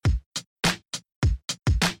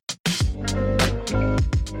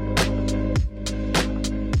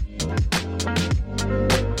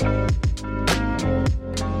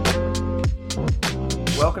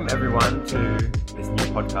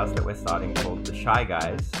podcast that we're starting called The Shy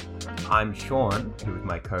Guys. I'm Sean, who is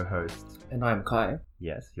my co-host. And I'm Kai.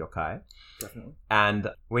 Yes, you're Kai. Definitely. And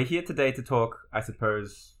we're here today to talk, I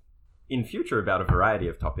suppose, in future about a variety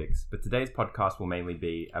of topics. But today's podcast will mainly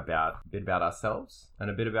be a bit about ourselves and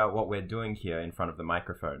a bit about what we're doing here in front of the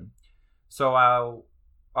microphone. So I'll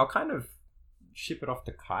kind of ship it off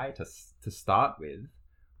to Kai to start with.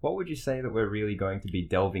 What would you say that we're really going to be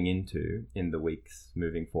delving into in the weeks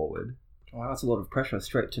moving forward? Well, that's a lot of pressure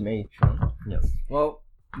straight to me, Sean. Yes. Well,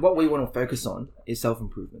 what we want to focus on is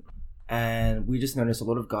self-improvement. And we just noticed a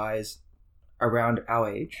lot of guys around our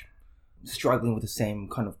age struggling with the same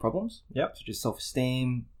kind of problems. Yep. Such as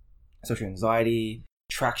self-esteem, social anxiety,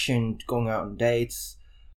 attraction, going out on dates.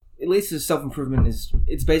 At least the self-improvement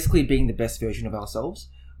it's basically being the best version of ourselves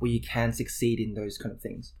where you can succeed in those kind of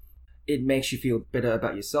things. It makes you feel better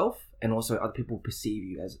about yourself, and also other people perceive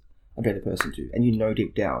you as a better person too. And you know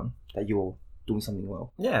deep down that you're doing something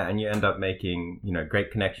well. Yeah, and you end up making, great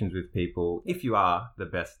connections with people if you are the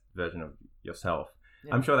best version of yourself.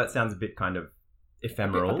 Yeah. I'm sure that sounds a bit kind of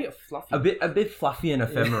ephemeral. A bit fluffy. A bit fluffy and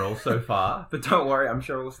ephemeral so far. But don't worry, I'm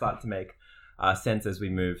sure it will start to make sense as we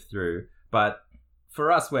move through. But for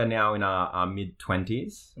us, we're now in our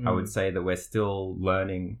mid-20s. I would say that we're still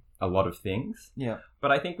learning a lot of things. Yeah.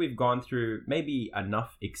 But I think we've gone through maybe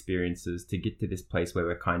enough experiences to get to this place where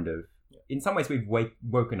we're kind of, in some ways, we've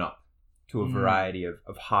woken up to a variety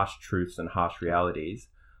of harsh truths and harsh realities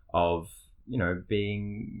of,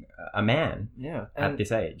 being a man at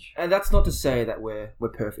this age. And that's not to say that we're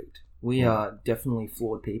perfect. We are definitely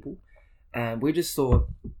flawed people. And we just thought,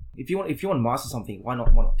 if you want to master something, why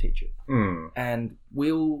not teach it? And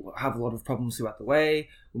we'll have a lot of problems throughout the way.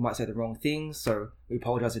 We might say the wrong things, so we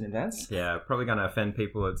apologize in advance. Yeah, probably going to offend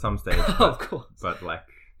people at some stage. Of course. But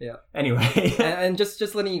yeah. Anyway. and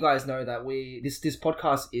just letting you guys know that this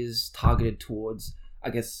podcast is targeted towards, I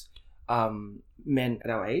guess, men at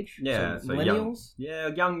our age. Yeah, so millennials.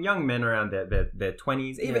 Young men around their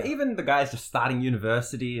 20s. Even the guys just starting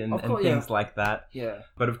university and things like that. Yeah.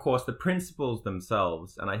 But of course, the principles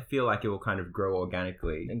themselves, and I feel like it will kind of grow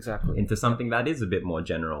organically into something that is a bit more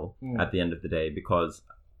general at the end of the day, because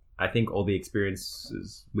I think all the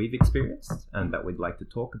experiences we've experienced and that we'd like to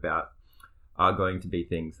talk about are going to be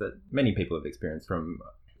things that many people have experienced from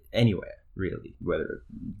anywhere, really, whether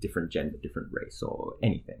different gender, different race, or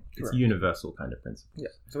anything. It's universal kind of principles. Yeah.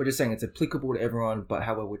 So we're just saying it's applicable to everyone, but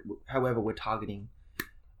however we're targeting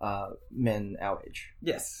men our age.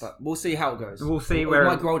 Yes. But we'll see how it goes. We'll see where it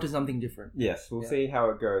might grow into something different. Yes, we'll see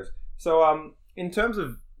how it goes. So, in terms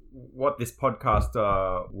of what this podcast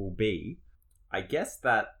will be, I guess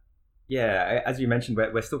that, as you mentioned,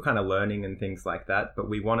 we're still kind of learning and things like that, but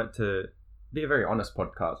we want it to be a very honest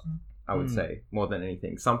podcast, I would say, more than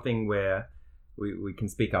anything. Something where we can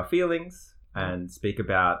speak our feelings and speak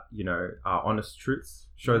about, our honest truths,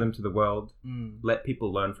 show them to the world, let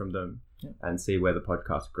people learn from them, and see where the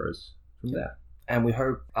podcast grows from there. And we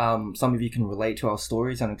hope some of you can relate to our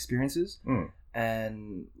stories and experiences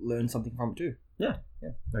and learn something from it too. Yeah.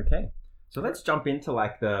 Okay. So let's jump into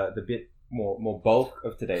the bit more bulk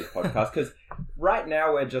of today's podcast, because right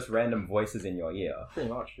now we're just random voices in your ear. Pretty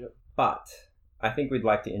much, yeah. But I think we'd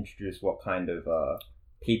like to introduce what kind of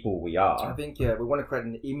people we are. I think, we want to create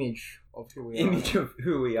an image of who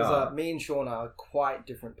we are. Because me and Sean are quite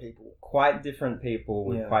different people. Quite different people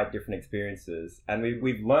with quite different experiences. And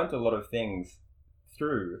we've learnt a lot of things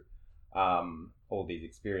through all these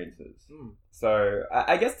experiences. So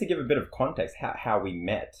I guess to give a bit of context, how we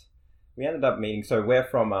met, we ended up meeting. So we're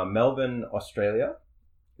from Melbourne, Australia.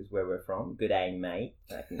 Is where we're from. Good day, mate.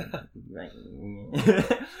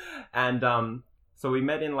 And so we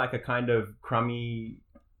met in a kind of crummy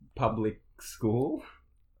public school,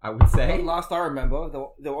 I would say. Well, last I remember,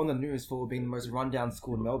 they were on the news for being the most rundown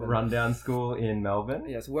school in Melbourne. Rundown school in Melbourne.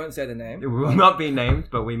 Yes, we won't say the name. It will not be named,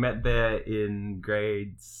 but we met there in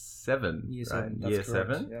grade 7. Year 7, right? that's Year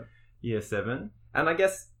correct. 7. Yep. Year 7. And I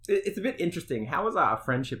guess it's a bit interesting. How was our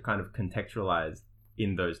friendship kind of contextualized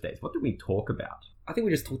in those days? What did we talk about? I think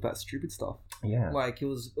we just talked about stupid stuff. Yeah. It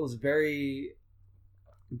was very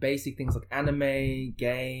basic things like anime,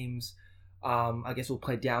 games. I guess we'll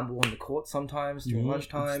play down ball on the court sometimes during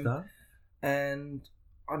lunchtime. Stuff. And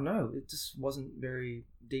I don't know, it just wasn't very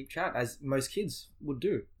deep chat, as most kids would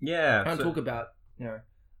do. Yeah. Don't talk about,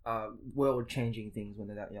 world-changing things when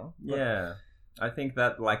they're that young. Yeah. I think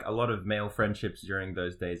that a lot of male friendships during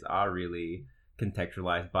those days are really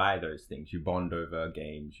contextualized by those things. You bond over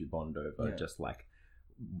games, you bond over just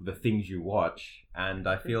the things you watch, and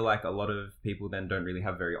I feel like a lot of people then don't really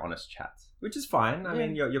have very honest chats, which is fine. I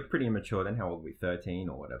mean, you're pretty immature then. How old are we? 13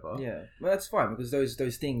 or whatever. Yeah, well, that's fine because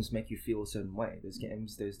those things make you feel a certain way. Those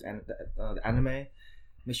games, the anime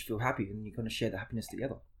makes you feel happy, and you're gonna share the happiness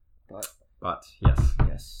together. But yes.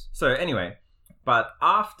 Yes. So anyway, but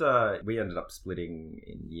after we ended up splitting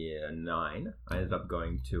in year 9, I ended up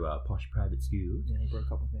going to a posh private school. Yeah, he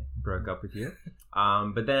broke up with me. Broke up with you.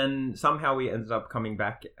 But then somehow we ended up coming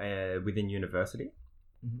back within university.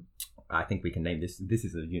 Mm-hmm. I think we can name this. This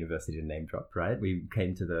is a university to name drop, right? We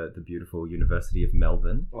came to the beautiful University of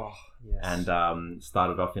Melbourne. Oh, yes. And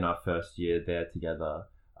started off in our first year there together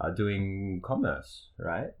doing commerce,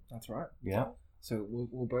 right? That's right. Yeah. So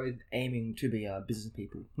we're both aiming to be business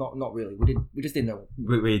people. Not really. We just didn't know.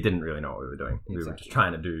 We didn't really know what we were doing. Exactly. We were just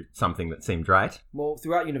trying to do something that seemed right. Well,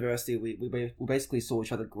 throughout university, we basically saw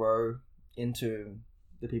each other grow into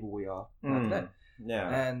the people we are today.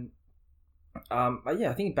 Yeah. And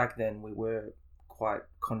I think back then we were quite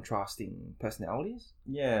contrasting personalities.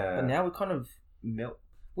 Yeah. But now we kind of melt.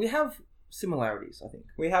 We have similarities, I think.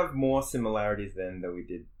 We have more similarities than we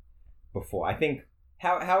did before. I think.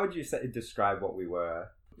 How would you describe what we were?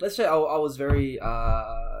 Let's say I was very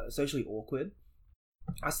socially awkward.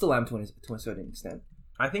 I still am to a certain extent.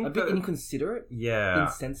 I think a bit inconsiderate. Yeah.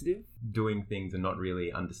 Insensitive. Doing things and not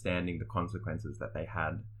really understanding the consequences that they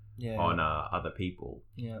had on other people.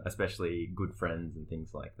 Yeah. Especially good friends and things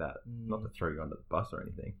like that. Not to throw you under the bus or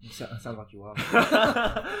anything. Sounds like you are.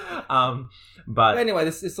 But anyway,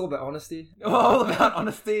 this is all about honesty. All about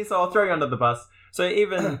honesty. So I'll throw you under the bus. So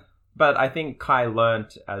even... But I think Kai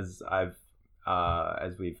learnt as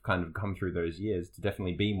we've kind of come through those years to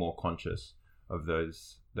definitely be more conscious of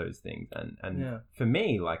those things. And for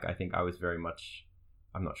me, like, I think I was very much,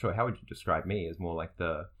 I'm not sure, how would you describe me as more like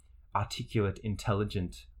the articulate,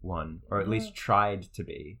 intelligent one, or at least tried to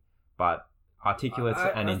be. But articulate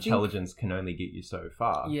and intelligence can only get you so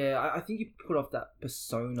far. Yeah, I think you put off that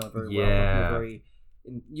persona very well. Like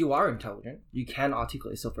you are intelligent. You can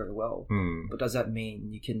articulate yourself very well. But does that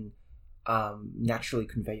mean you can naturally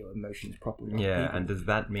convey your emotions properly? And does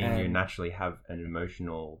that mean you naturally have an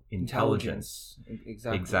emotional intelligence?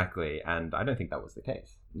 Exactly. And I don't think that was the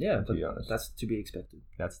case. Yeah, to be honest, that's to be expected.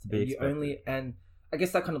 And I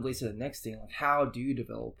guess that kind of leads to the next thing. Like, how did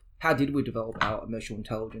we develop our emotional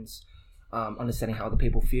intelligence? Understanding how other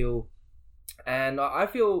people feel, and I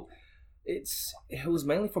feel it was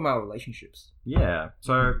mainly from our relationships. Yeah.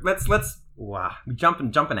 So let's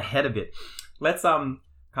jumping ahead a bit. Let's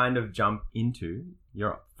kind of jump into,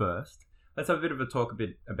 you're up first. Let's have a bit of a talk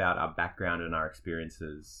about our background and our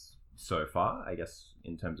experiences so far, I guess,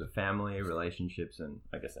 in terms of family, relationships, and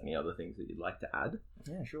I guess any other things that you'd like to add.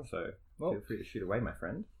 Yeah, sure. So feel free to shoot away, my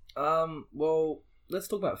friend. Well, let's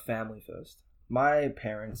talk about family first. My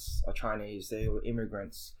parents are Chinese. They were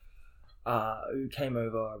immigrants who came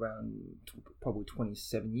over around probably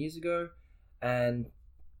 27 years ago. And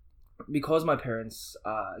because my parents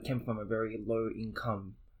came from a very low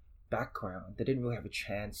income background, they didn't really have a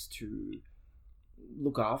chance to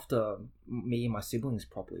look after me and my siblings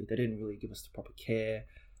properly. They didn't really give us the proper care,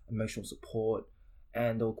 emotional support,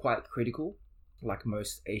 and they were quite critical, like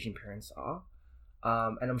most Asian parents are.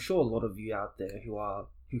 And I'm sure a lot of you out there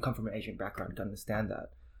who come from an Asian background can understand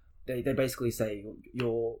that. They basically say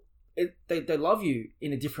they love you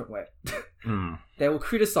in a different way. They will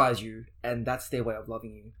criticize you, and that's their way of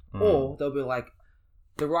loving you. Or they'll be like,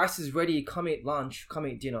 the rice is ready, come eat lunch, come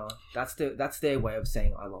eat dinner. That's their way of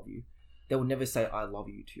saying I love you. They will never say I love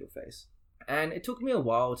you to your face. And it took me a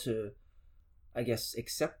while to, I guess,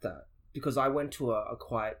 accept that, because I went to a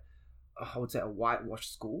quite, I would say, a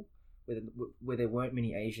whitewashed school where there weren't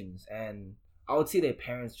many Asians, and I would see their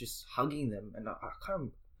parents just hugging them, and I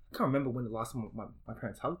can't remember when the last time my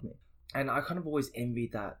parents hugged me, and I kind of always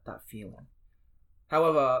envied that feeling.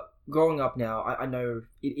 However, growing up now, I know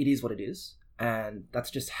it is what it is, and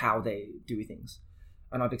that's just how they do things,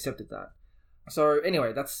 and I've accepted that. So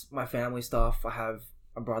anyway, that's my family stuff. I have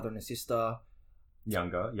a brother and a sister.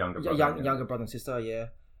 Younger brother and sister. Yeah,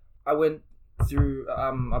 I went through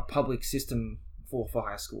a public system for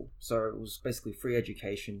high school, so it was basically free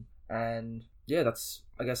education, and yeah,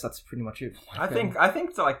 I guess that's pretty much it. I think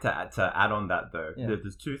to add on that though,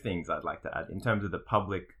 there's two things I'd like to add in terms of the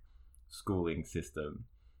public schooling system.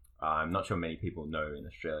 I'm not sure many people know in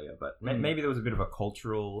Australia, but maybe there was a bit of a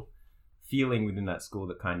cultural feeling within that school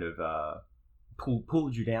that kind of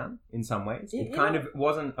pulled you down in some ways. It kind of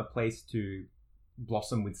wasn't a place to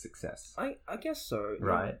blossom with success. I guess so.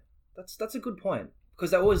 Right. Yeah. That's a good point,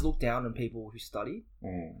 because they always look down on people who study.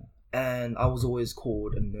 And I was always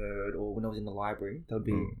called a nerd, or when I was in the library, they would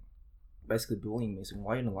be basically bullying me, saying,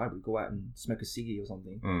 "Why are you in the library? Go out and smoke a ciggy or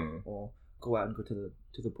something, or go out and go to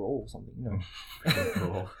the brawl or something."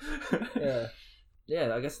 Brawl.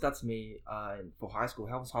 Yeah. I guess that's me. For high school,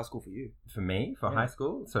 how was high school for you? For me, high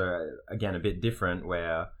school, so again, a bit different.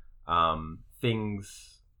 Where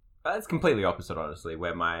things. It's completely opposite, honestly.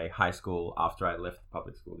 Where my high school, after I left the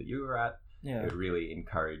public school that you were at, it really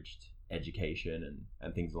encouraged education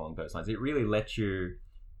and things along those lines. It really let you.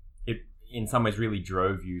 It in some ways really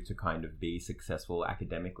drove you to kind of be successful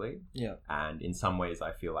academically. Yeah. And in some ways,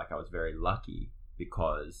 I feel like I was very lucky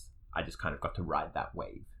because I just kind of got to ride that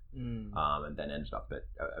wave. And then ended up at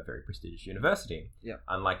a very prestigious university. Yeah.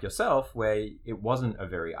 Unlike yourself, where it wasn't a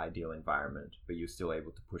very ideal environment, but you're still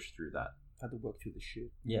able to push through that. Had to work through the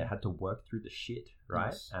shit. Yeah, had to work through the shit, right?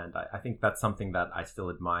 Yes. And I think that's something that I still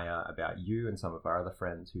admire about you and some of our other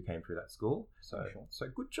friends who came through that school. So, Sure. so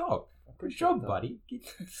good job. Good Appreciate job, that. buddy. Keep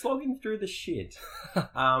slogging through the shit.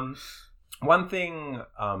 One thing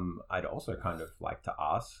I'd also kind of like to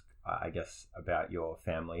ask, I guess, about your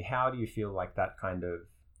family. How do you feel like that kind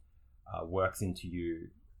of works into you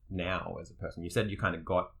now as a person? You said you kind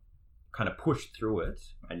of pushed through it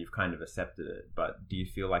and you've kind of accepted it, but do you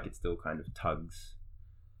feel like it still kind of tugs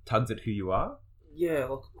at who you are? Yeah,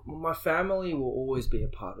 look, my family will always be a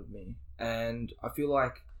part of me, and I feel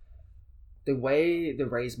like the way they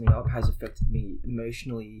raised me up has affected me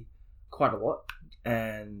emotionally quite a lot.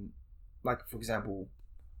 And like, for example,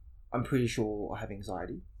 I'm pretty sure I have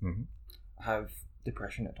anxiety. Mm-hmm. I have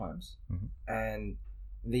depression at times. Mm-hmm. And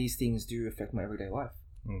these things do affect my everyday life.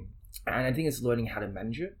 Mm. And I think it's learning how to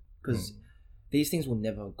manage it, because these things will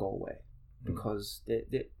never go away, because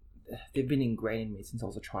they've been ingrained in me since I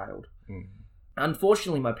was a child.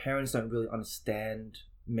 Unfortunately, my parents don't really understand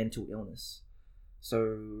mental illness,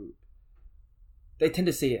 so they tend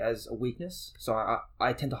to see it as a weakness. So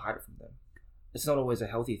I tend to hide it from them. It's not always a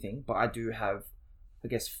healthy thing, but I do have, I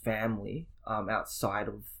guess, family outside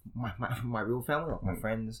of my real family, like my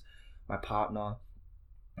friends, my partner,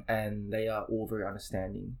 and they are all very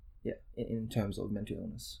understanding. Yeah, in terms of mental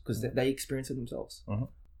illness, because they experience it themselves.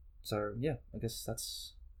 So yeah, I guess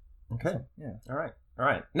that's okay. Yeah. All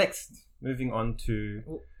right. Next, moving on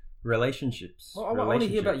to relationships. Well, I want to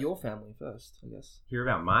hear about your family first, I guess. Hear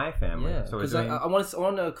about my family. Yeah, because I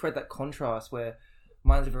want to create that contrast where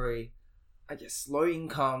mine's a very, I guess, low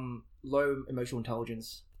income, low emotional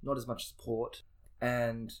intelligence, not as much support,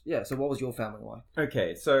 and yeah. So, what was your family like?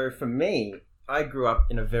 Okay, so for me, I grew up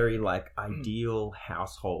in a very ideal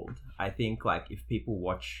household. I think if people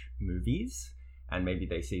watch movies and maybe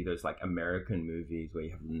they see those American movies where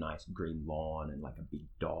you have a nice green lawn and a big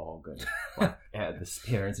dog and the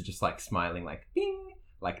parents are just smiling bing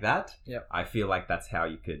like that. Yeah. I feel like that's how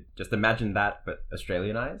you could just imagine that, but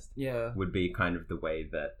Australianized. Yeah. Would be kind of the way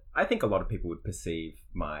that I think a lot of people would perceive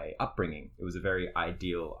my upbringing. It was a very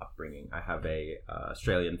ideal upbringing. I have a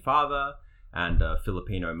Australian father and a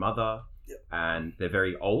Filipino mother. And they're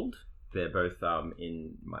very old. They're both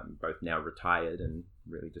both now retired and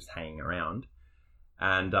really just hanging around.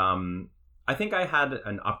 And I think I had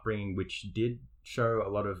an upbringing which did show a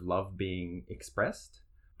lot of love being expressed,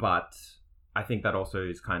 but I think that also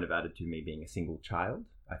is kind of added to me being a single child.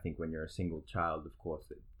 I think when you're a single child, of course,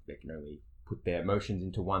 they can only put their emotions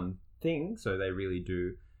into one thing, so they really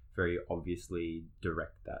do very obviously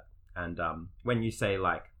direct that. And when you say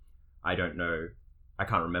I don't know, I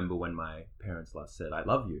can't remember when my parents last said I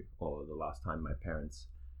love you, or the last time my parents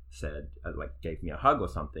said gave me a hug or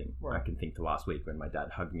something. Right. I can think to last week when my dad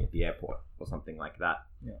hugged me at the airport or something like that.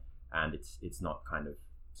 Yeah. And it's not kind of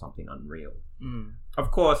something unreal. Of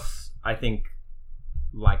course, I think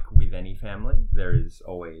with any family, there is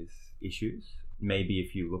always issues. Maybe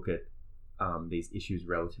if you look at these issues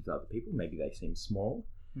relative to other people, maybe they seem small.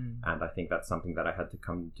 And I think that's something that I had to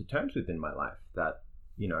come to terms with in my life, that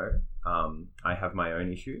I have my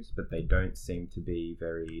own issues, but they don't seem to be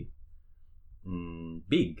very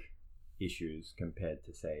big issues compared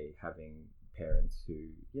to, say, having parents who,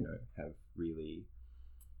 have really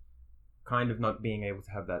kind of not being able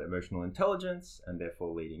to have that emotional intelligence, and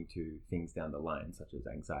therefore leading to things down the line, such as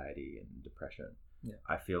anxiety and depression. Yeah.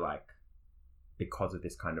 I feel like because of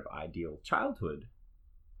this kind of ideal childhood,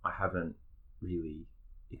 I haven't really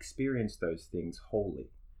experienced those things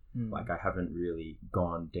wholly. I haven't really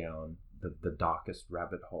gone down the darkest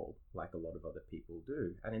rabbit hole like a lot of other people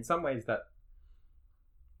do. And in some ways that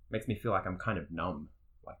makes me feel like I'm kind of numb.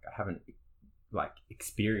 I haven't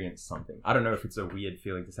experienced something. I don't know if it's a weird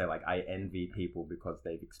feeling to say I envy people because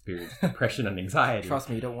they've experienced depression and anxiety. Trust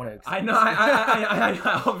me, you don't want to I know,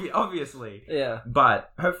 I obviously. Yeah.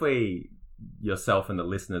 But hopefully yourself and the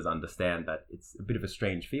listeners understand that it's a bit of a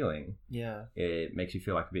strange feeling. Yeah. It makes you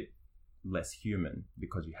feel a bit less human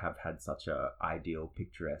because you have had such a ideal,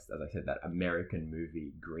 picturesque, as I said, that American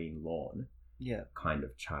movie Green Lawn kind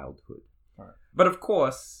of childhood. Right. But of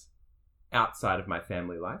course, outside of my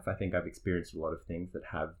family life, I think I've experienced a lot of things that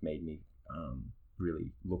have made me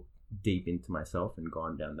really look deep into myself and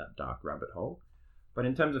gone down that dark rabbit hole. But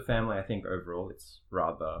in terms of family, I think overall it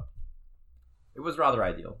was rather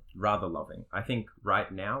ideal, rather loving. I think right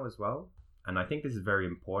now as well, and I think this is very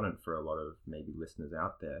important for a lot of maybe listeners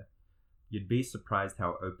out there, you'd be surprised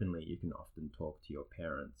how openly you can often talk to your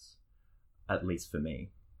parents, at least for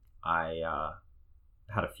me. I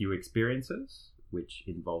had a few experiences which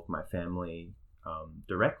involved my family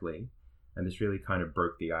directly, and this really kind of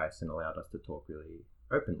broke the ice and allowed us to talk really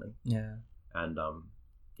openly. Yeah. And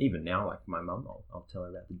even now, like my mum, I'll tell her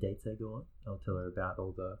about the dates I go on. I'll tell her about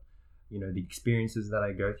all the, the experiences that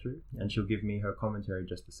I go through, and she'll give me her commentary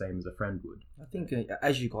just the same as a friend would. I think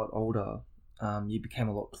as you got older, you became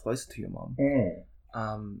a lot closer to your mum.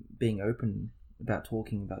 Being open about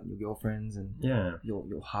talking about your girlfriends and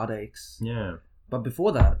your heartaches. Yeah. But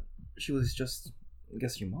before that, she was just, I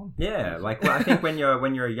guess, your mum. Yeah, like I think when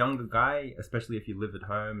you're a younger guy, especially if you live at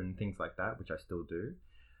home and things like that, which I still do,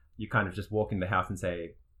 you kind of just walk in the house and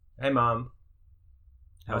say, "Hey, Mum,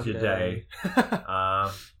 how's your day?"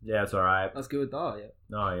 Yeah, it's all right. That's good. Oh,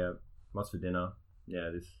 yeah. Oh, yeah. What's for dinner? Yeah,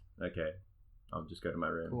 this. Okay, I'll just go to my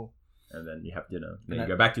room. Cool. And then you have dinner. Then you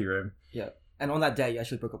go back to your room. Yeah. And on that day, you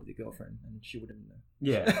actually broke up with your girlfriend, and she wouldn't know.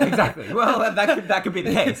 Yeah, exactly. Well, that could be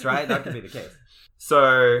the case, right? That could be the case.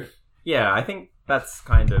 So, yeah, I think that's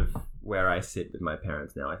kind of where I sit with my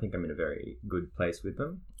parents now. I think I'm in a very good place with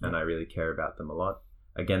them, and I really care about them a lot.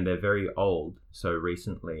 Again, they're very old, so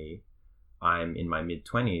recently I'm in my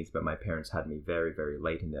mid-20s, but my parents had me very, very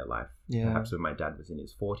late in their life. Yeah. Perhaps when my dad was in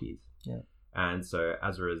his 40s. Yeah. And so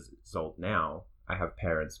as a result now, I have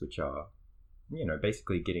parents which are,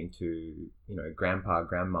 basically getting to, grandpa,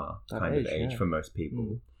 grandma kind of age for most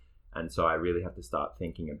people. And so I really have to start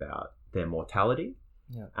thinking about their mortality.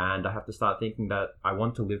 Yeah. And I have to start thinking that I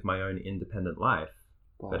want to live my own independent life.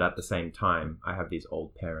 Wow. But at the same time, I have these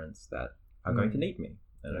old parents that are going to need me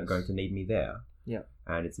and are going to need me there. Yeah.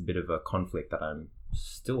 And it's a bit of a conflict that I'm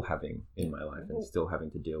still having in my life and still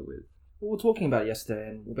having to deal with. We were talking about it yesterday,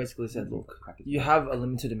 and we basically said, look, you have a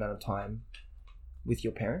limited amount of time with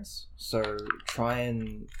your parents, so try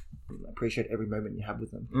and appreciate every moment you have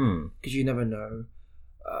with them, because you never know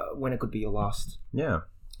when it could be your last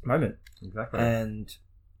moment. Exactly. And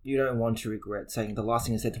you don't want to regret saying the last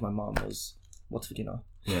thing I said to my mom was, "What's for dinner?"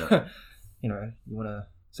 Yeah. You want to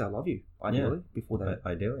say I love you, ideally, before that.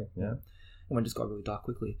 Ideally, yeah. And it just got really dark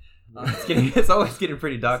quickly. It's always getting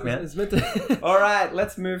pretty dark, man. It's meant to... All right,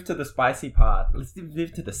 let's move to the spicy part. Let's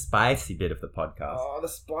move to the spicy bit of the podcast. Oh, the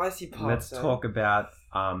spicy part. Let's talk about,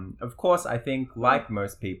 of course, I think, like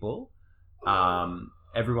most people,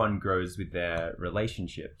 everyone grows with their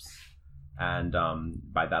relationships. And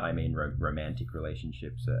by that I mean romantic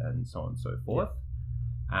relationships and so on and so forth.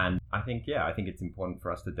 Yeah. And I think it's important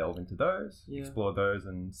for us to delve into those, explore those,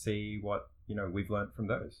 and see what, we've learned from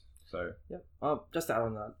those. So just to add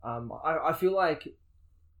on that, I feel like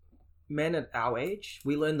men at our age,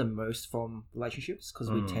 we learn the most from relationships because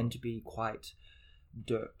we tend to be quite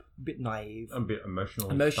derp, a bit naive, a bit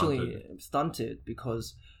emotionally stunted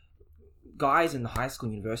because guys in high school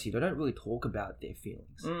and university, they don't really talk about their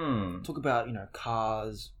feelings. Talk about,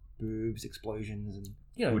 cars, boobs, explosions,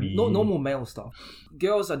 and normal male stuff.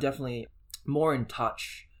 Girls are definitely more in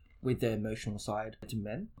touch with their emotional side to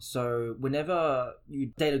men. So whenever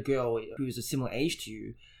you date a girl who's a similar age to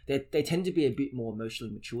you, they tend to be a bit more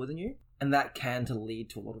emotionally mature than you, and that can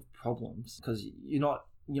lead to a lot of problems because you're not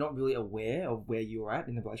really aware of where you're at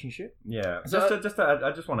in the relationship. Yeah. So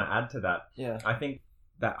I just want to add to that. Yeah. I think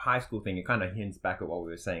that high school thing, it kind of hints back at what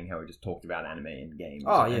we were saying, how we just talked about anime and games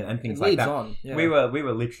and things like that. On. Yeah. We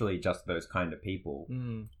were literally just those kind of people.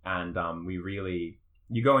 And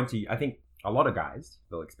you go into, I think a lot of guys,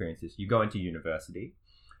 they'll experience this, you go into university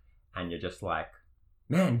and you're just like,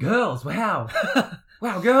 man, girls, wow.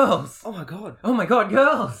 Wow, girls. Oh my god,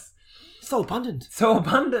 girls. So abundant.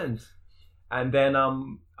 And then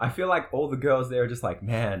I feel like all the girls there are just like,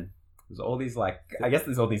 man, there's all these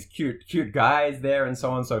there's all these cute guys there and so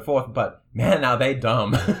on and so forth, but man, are they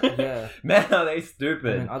dumb. Yeah. Man, are they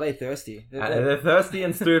stupid. Man, are they thirsty? They're thirsty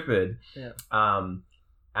and stupid. Yeah.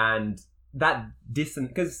 And that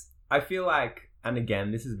because I feel like, and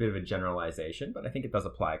again, this is a bit of a generalization, but I think it does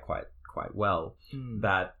apply quite well,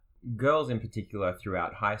 that girls in particular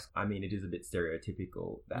throughout high school, I mean, it is a bit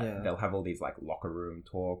stereotypical that they'll have all these locker room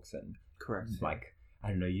talks and I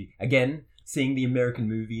don't know, again, seeing the American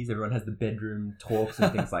movies, everyone has the bedroom talks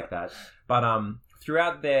and things like that. But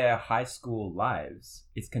throughout their high school lives,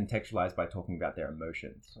 it's contextualized by talking about their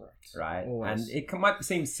emotions. Correct. Right? Always. And it might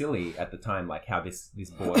seem silly at the time, like how this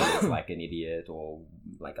boy is like an idiot or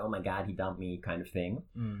like, oh my God, he dumped me kind of thing.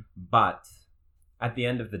 But at the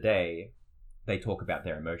end of the day, they talk about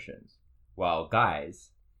their emotions. While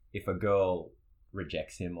guys, if a girl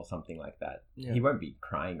rejects him or something like that, he won't be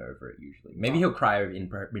crying over it usually. Maybe he'll cry in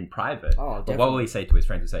private. Oh, but what will he say to his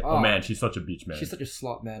friends? He'll say, oh man, she's such a bitch, man. She's such a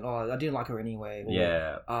slut, man. Oh, I didn't like her anyway. Or,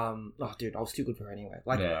 yeah. Oh, dude, I was too good for her anyway.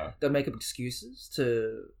 Like, they'll make up excuses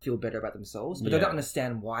to feel better about themselves, but they don't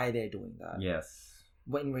understand why they're doing that. Yes.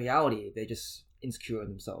 But in reality, they're just insecure in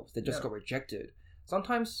themselves. They just got rejected.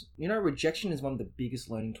 Sometimes, rejection is one of the biggest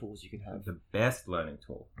learning tools you can have. The best learning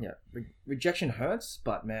tool. Yeah. Rejection hurts,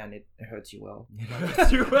 but man, it hurts you well. It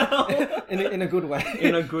hurts you well. in a good way.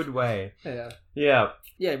 In a good way. Yeah. Yeah.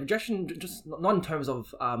 Yeah, rejection just not in terms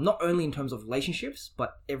of, not only in terms of relationships,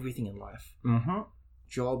 but everything in life. Mm-hmm.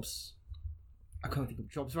 Jobs. I can't think of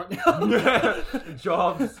jobs right now.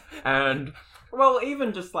 Jobs and, well,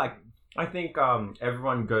 even just like, I think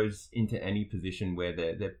everyone goes into any position where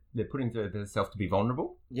they're putting themselves to be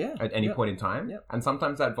vulnerable at any point in time. Yeah. And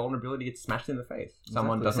sometimes that vulnerability gets smashed in the face.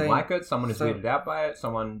 Someone doesn't like it. Someone is weirded out by it.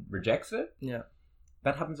 Someone rejects it. Yeah.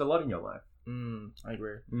 That happens a lot in your life. I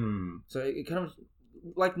agree. So it kind of,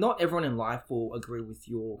 like, not everyone in life will agree with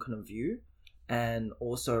your kind of view. And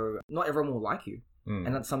also, not everyone will like you.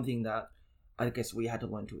 And that's something that I guess we had to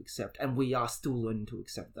learn to accept. And we are still learning to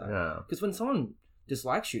accept that. Yeah. Because when someone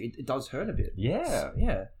dislikes you, it does hurt a bit. Yeah.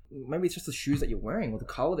 Yeah. Maybe it's just the shoes that you're wearing or the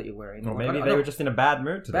color that you're wearing. Or maybe they were just in a bad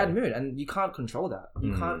mood today. Bad mood. And you can't control that.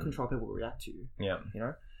 You can't control how people react to you. Yeah.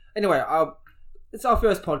 Anyway, it's our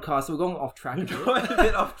first podcast, so we're going off track. We're going a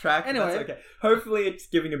bit off track. Anyway. That's okay. Hopefully it's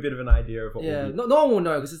giving a bit of an idea of what we'll be. No one will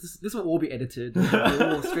know because this will all be edited.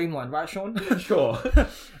 We'll all streamlined, right, Sean? Sure.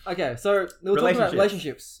 Okay, so we're talking about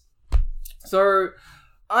relationships. So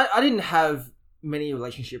I didn't have many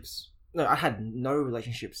relationships. No, I had no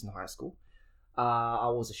relationships in high school. I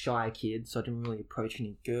was a shy kid, so I didn't really approach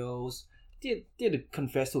any girls. Did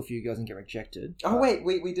confess to a few girls and get rejected. Oh, wait,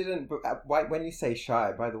 we didn't. When you say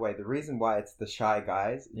shy, by the way, the reason why it's the Shy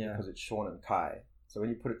Guys is because it's Sean and Kai. So when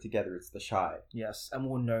you put it together, it's the Shy. Yes, and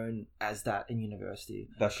we're known as that in university.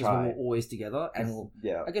 The Shy. Because we were always together, and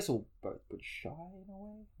I guess we're both pretty shy in a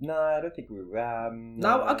way. No, I don't think we were.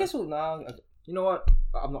 No, I guess no. You know what?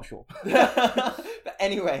 I'm not sure. But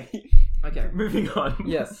anyway. Okay. Moving on.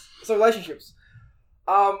 Yes. So relationships.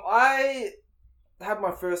 I had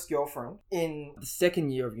my first girlfriend in the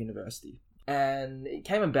second year of university. And it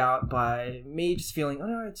came about by me just feeling,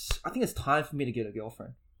 I think it's time for me to get a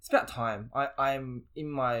girlfriend. It's about time. I'm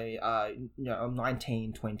in my, I'm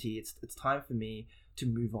 19, 20. It's time for me to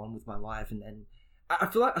move on with my life. And I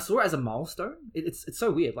feel like I saw it as a milestone. It's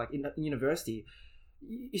so weird. Like in university,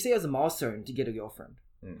 you see it as a milestone to get a girlfriend.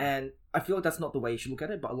 And I feel like that's not the way you should look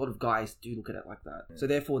at it, but a lot of guys do look at it like that. So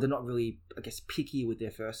therefore, they're not really, I guess, picky with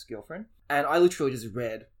their first girlfriend. And I literally just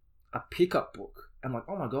read a pickup book. I'm like,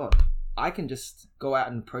 oh my God, I can just go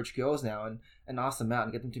out and approach girls now and ask them out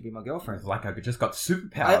and get them to be my girlfriend. It's like I just got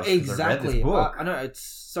superpowers. Exactly. I read this book. I know, it's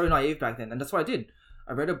so naive back then. And that's what I did.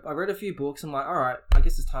 I read a few books. I'm like, all right, I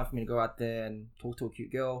guess it's time for me to go out there and talk to a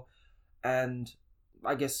cute girl. And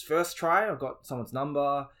I guess first try, I got someone's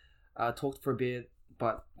number, talked for a bit,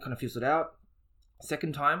 but kind of fizzled out.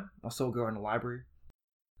 Second time, I saw a girl in the library.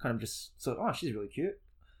 Kind of just thought, oh, she's really cute.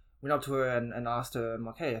 Went up to her and asked her, I'm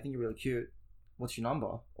like, hey, I think you're really cute. What's your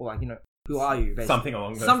number? Or like, who are you? Basically. Something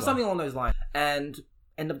along those lines. Something along those lines. And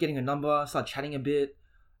ended up getting her number, started chatting a bit.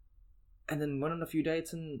 And then went on a few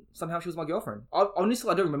dates and somehow she was my girlfriend. Honestly,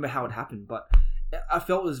 I don't remember how it happened, but I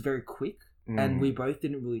felt it was very quick. And we both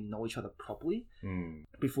didn't really know each other properly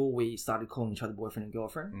before we started calling each other boyfriend and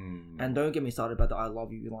girlfriend. And don't get me started about the I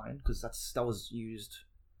love you line, because that was used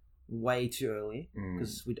way too early,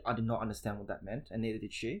 because I did not understand what that meant, and neither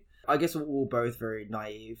did she. I guess we were both very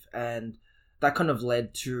naive, and that kind of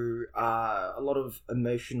led to a lot of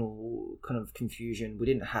emotional kind of confusion. We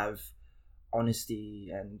didn't have honesty,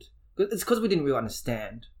 and it's because we didn't really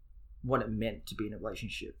understand what it meant to be in a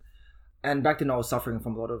relationship. And back then I was suffering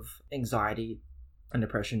from a lot of anxiety and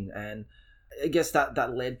depression, and I guess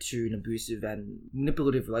that led to an abusive and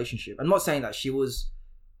manipulative relationship. I'm not saying that she was...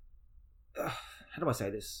 how do I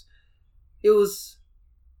say this?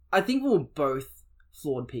 I think we were both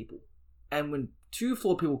flawed people. And when two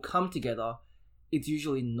flawed people come together, it's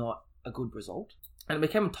usually not a good result. And it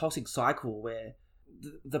became a toxic cycle where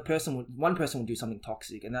one person would do something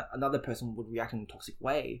toxic and that another person would react in a toxic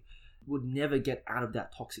way, would never get out of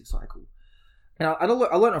that toxic cycle. And I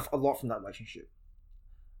learned a lot from that relationship.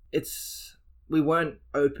 We weren't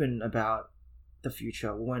open about the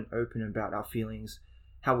future. We weren't open about our feelings,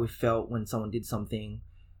 how we felt when someone did something.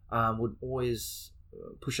 Would always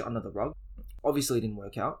push it under the rug. Obviously, it didn't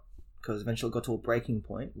work out because eventually it got to a breaking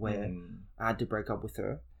point where I had to break up with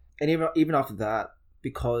her. And even after that,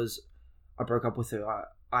 because I broke up with her,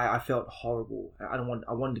 I felt horrible. I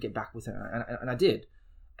wanted to get back with her, and I did.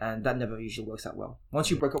 And that never usually works out well. Once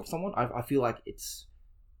you break up with someone, I feel like it's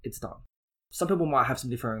done. Some people might have some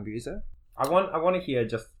differing views there. I want to hear,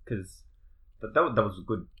 just because that was a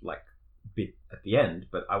good like bit at the end,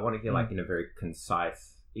 but I want to hear like in a very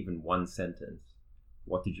concise, even one sentence,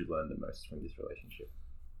 what did you learn the most from this relationship?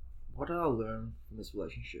 What did I learn from this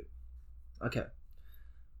relationship? Okay.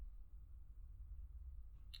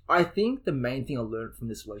 I think the main thing I learned from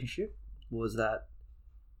this relationship was that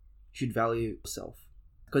you should value yourself.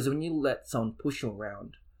 Because when you let someone push you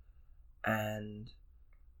around and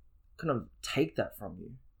kind of take that from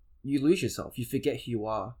you, you lose yourself. You forget who you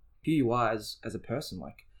are as a person,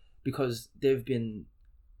 like, because they've been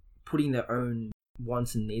putting their own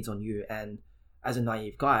wants and needs on you. And as a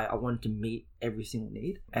naive guy, I wanted to meet every single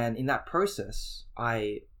need. And in that process,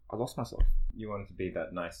 I lost myself. You wanted to be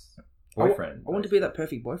that nice boyfriend. I wanted to be that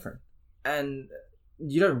perfect boyfriend. And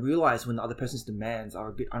you don't realize when the other person's demands are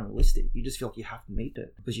a bit unrealistic. You just feel like you have to meet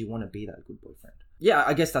it because you want to be that good boyfriend. Yeah,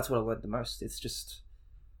 I guess that's what I learned the most. It's just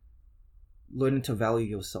learning to value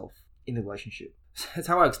yourself in the relationship. That's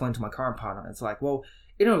how I explain to my current partner. It's like, well,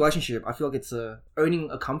 in a relationship, I feel like it's owning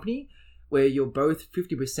a company where you're both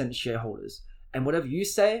 50% shareholders. And whatever you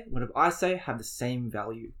say, whatever I say, have the same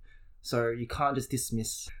value. So you can't just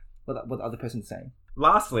dismiss what the other person's saying.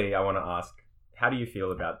 Lastly, I want to ask, how do you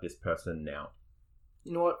feel about this person now?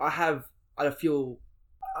 You know what? I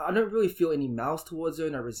don't really feel any malice towards her,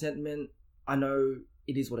 no resentment. I know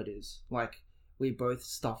it is what it is. Like, we both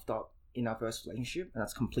stuffed up in our first relationship, and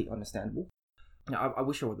that's completely understandable. You know, I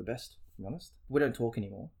wish her all the best, to be honest. We don't talk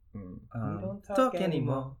anymore. We don't talk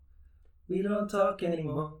anymore. We don't talk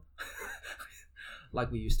anymore. Like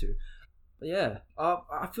we used to. But yeah,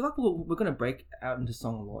 I feel like we're going to break out into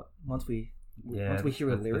song a lot once we hear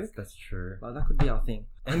a lyric. That's true. Like, that could be our thing.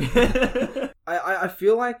 I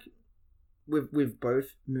feel like we've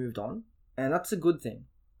both moved on, and that's a good thing.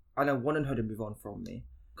 I wanted her to move on from me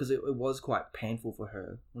because it was quite painful for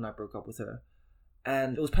her when I broke up with her,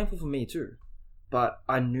 and it was painful for me too. But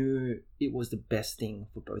I knew it was the best thing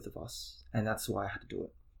for both of us, and that's why I had to do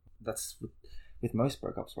it. That's with most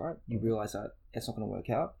breakups, right? You realize that it's not going to work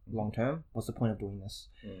out long term. What's the point of doing this?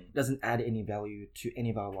 It doesn't add any value to any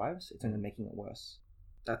of our lives. It's only making it worse.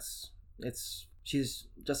 She's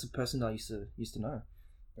just a person that I used to know.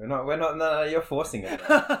 We're not. No, you're forcing it.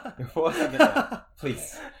 You're forcing it now.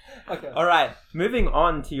 Please. Okay. All right. Moving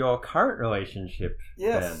on to your current relationship.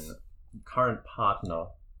 Yes. Then. Current partner.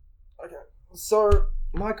 Okay. So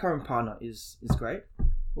my current partner is great.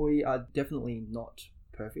 We are definitely not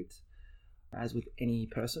perfect, as with any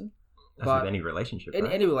person. As with any relationship. In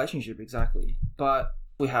right? any relationship, exactly. But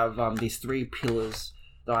we have these three pillars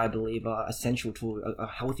that I believe are essential to a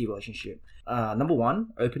healthy relationship. Number 1,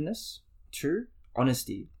 openness. 2,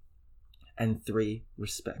 honesty. And 3,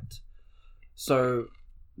 respect. So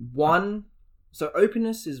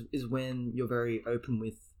openness is when you're very open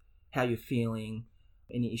with how you're feeling,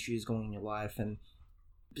 any issues going in your life, and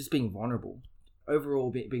just being vulnerable.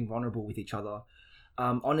 Overall, being vulnerable with each other.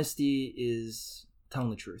 Honesty is telling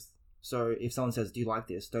the truth. So if someone says, do you like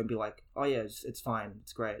this? Don't be like, oh yeah, it's fine,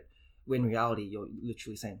 it's great. When in reality, you're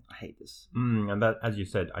literally saying, I hate this. And that, as you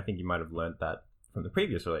said, I think you might have learned that from the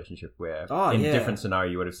previous relationship where a different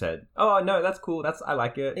scenario you would have said, oh no, that's cool, I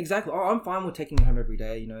like it. Exactly. Oh, I'm fine with taking you home every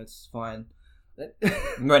day, it's fine.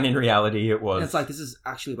 When in reality it was. And it's like, this is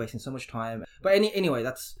actually wasting so much time. But anyway,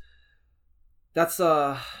 that's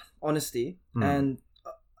honesty. And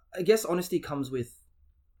I guess honesty comes with,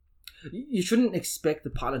 you shouldn't expect the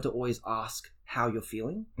partner to always ask how you're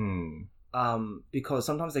feeling. Because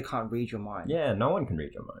sometimes they can't read your mind. Yeah, no one can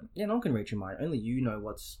read your mind. Yeah, no one can read your mind. Only you know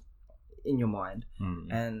what's in your mind.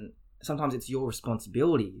 And sometimes it's your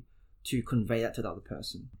responsibility to convey that to the other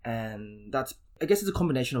person. And that's, I guess it's a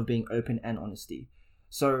combination of being open and honesty.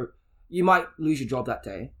 So you might lose your job that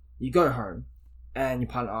day. You go home and your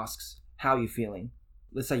partner asks, how are you feeling?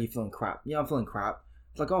 Let's say you're feeling crap. Yeah, I'm feeling crap.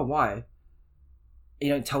 It's like, oh, why? You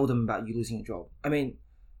don't tell them about you losing your job. I mean,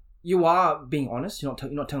 you are being honest. You're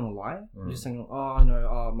not telling a lie. You're just saying,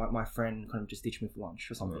 my friend kind of just ditched me for lunch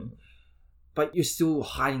or something. But you're still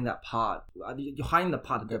hiding that part. You're hiding the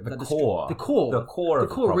part, the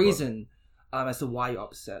core reason as to why you're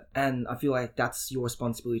upset. And I feel like that's your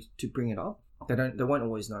responsibility to bring it up. They won't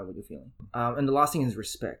always know what you're feeling. And the last thing is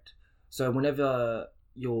respect. So whenever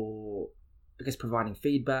you're I guess, providing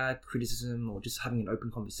feedback, criticism, or just having an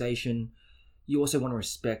open conversation, you also want to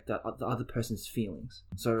respect the other person's feelings.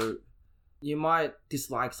 So you might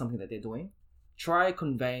dislike something that they're doing. Try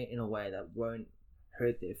convey it in a way that won't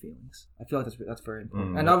hurt their feelings. I feel like that's very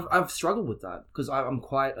important. And I've struggled with that because I'm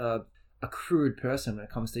quite a crude person when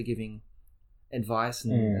it comes to giving advice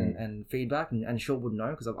and feedback, and Sean would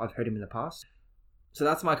know because I've heard him in the past. So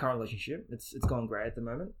that's my current relationship. It's going great at the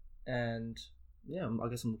moment, and yeah, I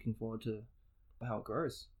guess I'm looking forward to how it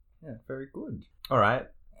grows. Yeah, very good. All right,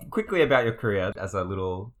 quickly about your career as a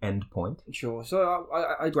little end point. Sure. So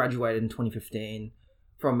I graduated in 2015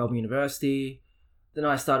 from Melbourne University. Then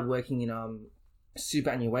I started working in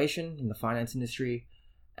superannuation in the finance industry,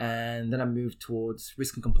 and then I moved towards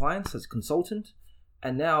risk and compliance as a consultant,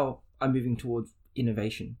 and now I'm moving towards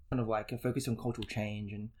innovation, kind of like a focus on cultural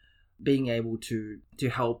change and being able to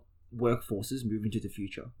help workforces move into the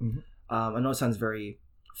future. I know it sounds very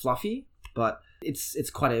fluffy, but it's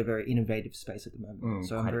quite a very innovative space at the moment.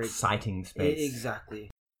 So quite very exciting space. Exactly.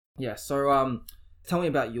 Yeah. So tell me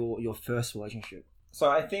about your first relationship. So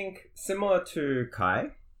I think similar to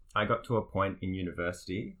Kai, I got to a point in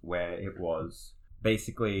university where it was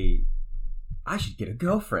basically, I should get a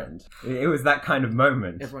girlfriend. It was that kind of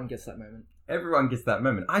moment. Everyone gets that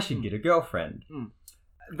moment. I should get a girlfriend.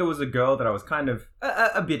 There was a girl that I was kind of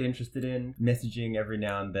a bit interested in, messaging every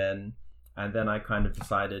now and then. And then I kind of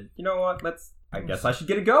decided, you know what, I guess I should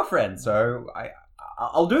get a girlfriend. So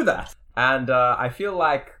I'll do that. And I feel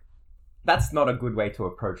like that's not a good way to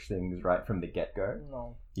approach things right from the get-go.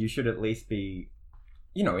 No. You should at least be,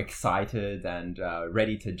 excited and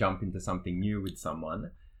ready to jump into something new with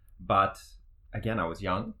someone. But again, I was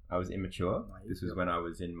young. I was immature. This was when I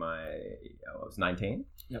was I was 19.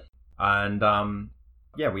 Yep. And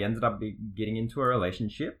we ended up getting into a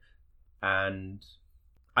relationship, and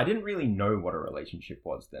I didn't really know what a relationship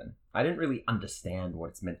was then. I didn't really understand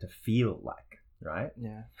what it's meant to feel like, right?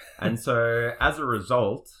 Yeah. And so as a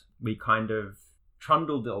result, we kind of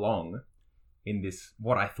trundled along in this,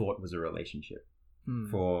 what I thought was a relationship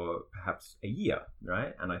for perhaps a year,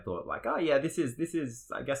 right? And I thought like, oh yeah, this is,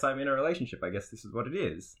 I guess I'm in a relationship. I guess this is what it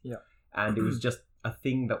is. Yeah. And it was just a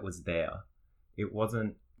thing that was there. It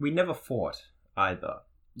wasn't, we never fought either.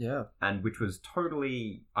 Yeah. And which was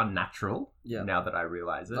totally unnatural. Yeah. Now that I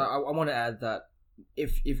realize it. I want to add that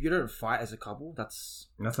if you don't fight as a couple, that's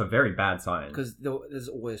a very bad sign. Because there's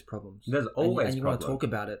always problems. There's always and you problems. want to talk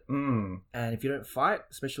about it. And if you don't fight,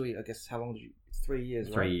 especially, I guess, how long did you? It's 3 years,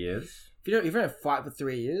 right? 3 years. If you don't fight for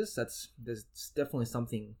 3 years, there's definitely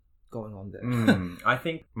something going on there. I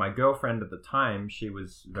think my girlfriend at the time, she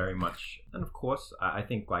was very much, and of course, I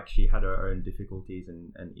think like she had her own difficulties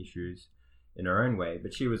and issues in her own way,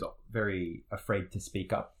 but she was very afraid to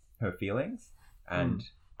speak up her feelings, and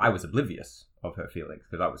I was oblivious of her feelings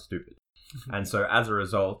because I was stupid. And so as a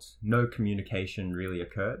result, no communication really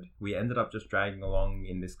occurred. We ended up just dragging along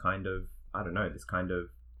in this kind of, this kind of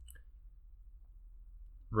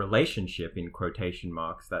relationship in quotation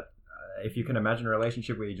marks that if you can imagine a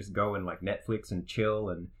relationship where you just go and like Netflix and chill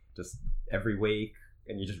and just every week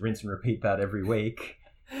and you just rinse and repeat that every week.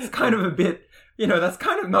 It's kind of a bit, that's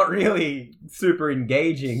kind of not really super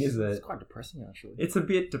engaging, is it? It's quite depressing, actually. It's a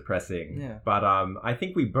bit depressing. Yeah. But I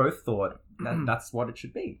think we both thought that that's what it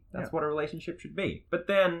should be. That's what a relationship should be. But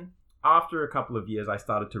then after a couple of years, I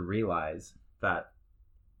started to realize that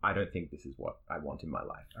I don't think this is what I want in my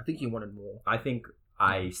life. I think you wanted more. I think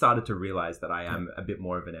I started to realize that I am a bit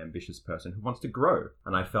more of an ambitious person who wants to grow.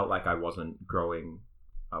 And I felt like I wasn't growing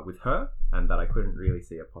with her, and that I couldn't really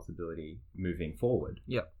see a possibility moving forward.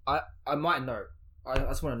 Yeah, I might note, I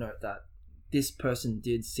just want to note that this person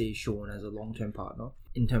did see Sean as a long-term partner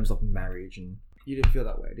in terms of marriage, and you didn't feel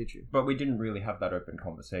that way, did you? But we didn't really have that open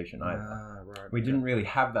conversation either. Right. We didn't really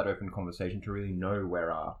have that open conversation to really know where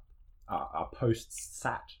our posts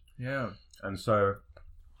sat. Yeah. And so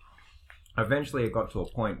eventually it got to a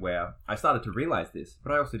point where I started to realize this,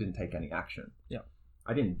 but I also didn't take any action. Yeah.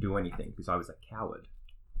 I didn't do anything because I was a coward.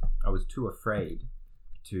 I was too afraid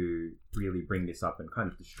to really bring this up and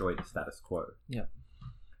kind of destroy the status quo. Yeah.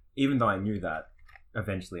 Even though I knew that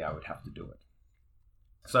eventually I would have to do it.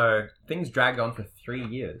 So things dragged on for 3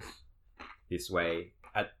 years this way.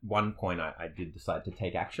 At one point I did decide to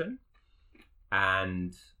take action,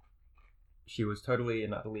 and she was totally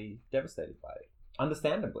and utterly devastated by it.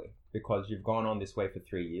 Understandably, because you've gone on this way for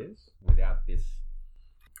 3 years without this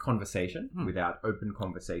conversation, without open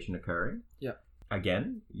conversation occurring. Yeah.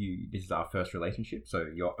 Again, this is our first relationship, so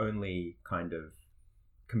your only kind of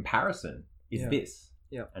comparison is this.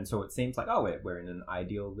 Yeah. And so it seems like, we're in an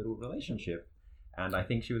ideal little relationship. And I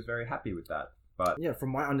think she was very happy with that. But yeah, from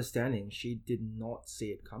my understanding, she did not see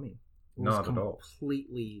it coming. Not at all.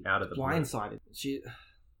 Completely Out of the blue. blindsided.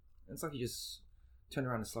 It's like you just turned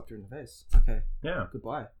around and slapped her in the face. It's okay. Yeah.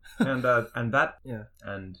 Goodbye. And that Yeah.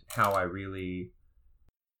 and how I really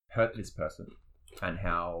hurt this person and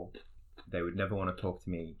how they would never want to talk to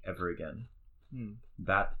me ever again.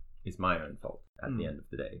 That is my own fault at the end of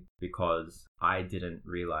the day, because I didn't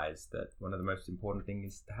realize that one of the most important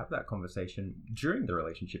things is to have that conversation during the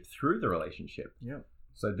relationship, through the relationship. Yeah.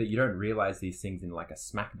 So that you don't realize these things in like a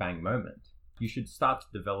smack bang moment. You should start to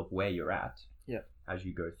develop where you're at as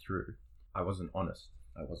you go through. I wasn't honest.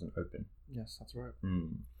 I wasn't open. Yes, that's right.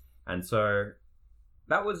 And so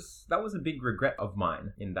that was a big regret of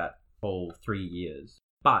mine in that whole 3 years.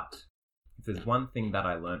 But if there's one thing that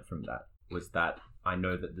I learned from that, was that I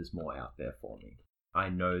know that there's more out there for me. I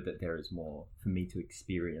know that there is more for me to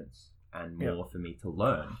experience and more for me to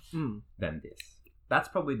learn than this. That's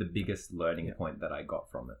probably the biggest learning point that I got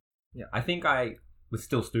from it. Yeah. I think I was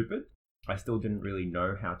still stupid. I still didn't really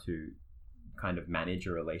know how to kind of manage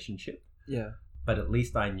a relationship. Yeah. But at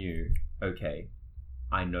least I knew, okay,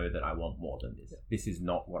 I know that I want more than this. This is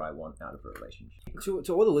not what I want out of a relationship.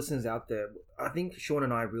 To all the listeners out there, I think Sean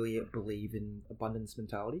and I really believe in abundance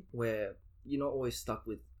mentality, where you're not always stuck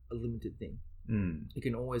with a limited thing. You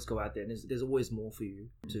can always go out there, and there's always more for you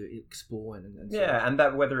to explore and and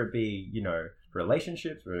that whether it be, you know,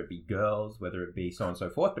 relationships, whether it be girls, whether it be so on and so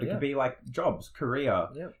forth, but it could be like jobs, career,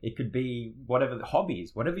 it could be whatever,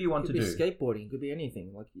 hobbies, whatever you want to do. It could be skateboarding, it could be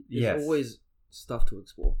anything. Like there's always stuff to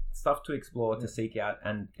explore. To seek out,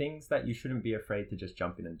 and things that you shouldn't be afraid to just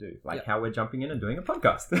jump in and do. Like how we're jumping in and doing a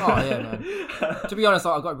podcast. Oh yeah, man. To be honest,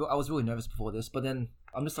 I was really nervous before this, but then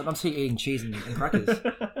I'm still eating cheese and crackers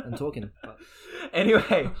and talking.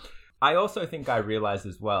 Anyway, I also think I realized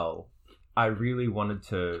as well, I really wanted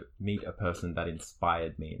to meet a person that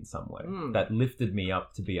inspired me in some way, that lifted me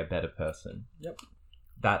up to be a better person. Yep.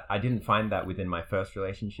 That I didn't find that within my first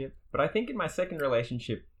relationship, but I think in my second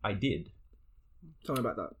relationship, I did. Tell me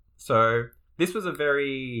about that. So this was a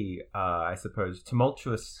very, I suppose,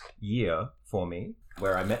 tumultuous year for me,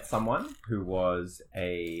 where I met someone who was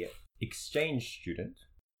a exchange student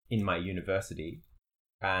in my university.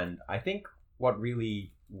 And I think what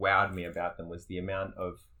really wowed me about them was the amount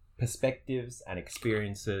of perspectives and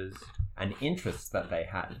experiences and interests that they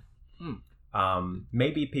had.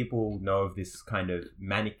 Maybe people know of this kind of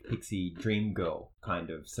manic pixie dream girl kind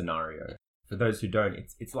of scenario. For those who don't,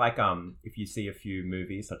 it's like if you see a few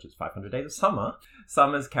movies such as 500 Days of Summer,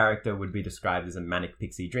 Summer's character would be described as a manic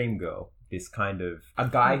pixie dream girl. This kind of a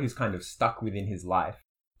guy who's kind of stuck within his life,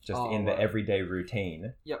 just in the everyday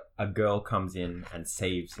routine. Yep. A girl comes in and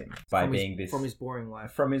saves him by from his boring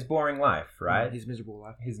life. From his boring life, right? His miserable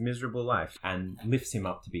life. His miserable life, and lifts him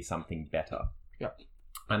up to be something better. Yep.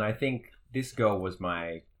 And I think this girl was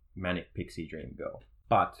my manic pixie dream girl.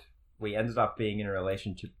 But we ended up being in a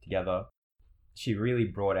relationship together. She really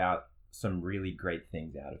brought out some really great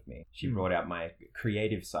things out of me. She brought out my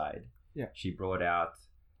creative side. Yeah. She brought out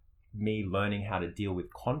me learning how to deal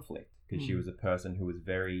with conflict, because she was a person who was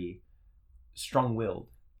very strong-willed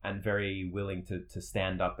and very willing to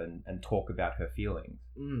stand up and talk about her feelings.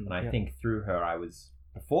 And I think through her,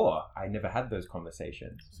 before, I never had those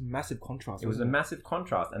conversations. It's a massive contrast. It was a massive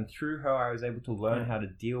contrast. And through her, I was able to learn how to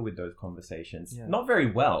deal with those conversations. Not very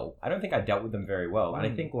well. I don't think I dealt with them very well. And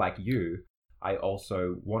I think, like you, I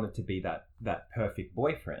also wanted to be that perfect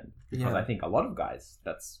boyfriend, because I think a lot of guys,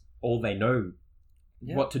 that's all they know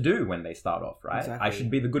what to do when they start off, right? Exactly. I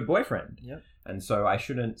should be the good boyfriend. Yep. And so I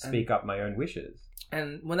shouldn't speak up my own wishes.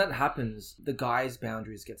 And when that happens, the guy's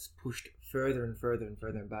boundaries gets pushed further and further and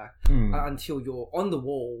further back until you're on the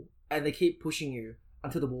wall, and they keep pushing you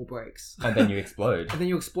until the wall breaks. And then you explode.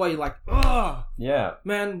 You're like, oh, yeah,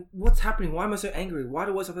 man, what's happening? Why am I so angry? Why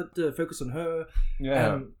do I always have to focus on her?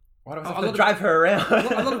 Yeah. Why do I have to drive her around?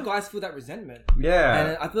 A lot of guys feel that resentment. Yeah.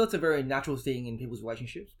 And I feel it's a very natural thing in people's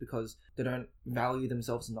relationships, because they don't value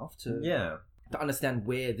themselves enough to understand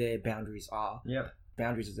where their boundaries are. Yeah.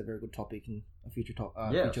 Boundaries is a very good topic in a future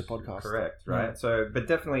podcast. Correct, right? Yeah. So, but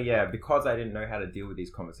definitely, because I didn't know how to deal with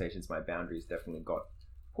these conversations, my boundaries definitely got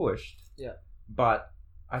pushed. Yeah. But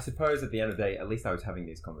I suppose at the end of the day, at least I was having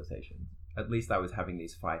these conversations. At least I was having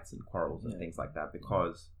these fights and quarrels and things like that,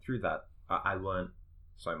 because through that, I learned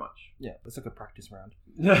so much. Yeah, it's like a practice round.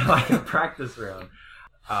 Like a practice round.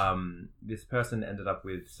 This person ended up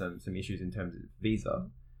with some issues in terms of visa,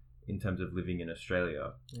 in terms of living in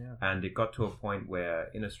Australia. Yeah. And it got to a point where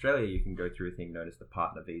in Australia you can go through a thing known as the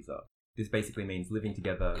partner visa. This basically means living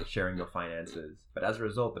together, sharing your finances, but as a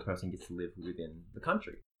result the person gets to live within the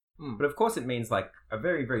country. But of course it means like a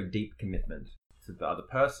very, very deep commitment to the other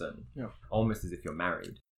person, almost as if you're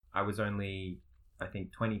married. I was only I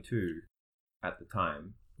think, 22 at the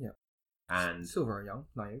time. Yeah. And Still very young,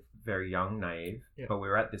 naive. very young, naive. Yeah. But we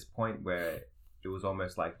were at this point where it was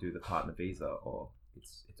almost like do the partner visa or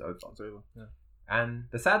it's over. It's over. Yeah. And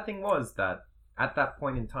the sad thing was that at that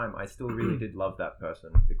point in time, I still really did love that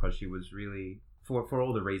person because she was really, for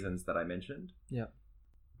all the reasons that I mentioned. Yeah.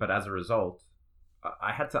 But as a result,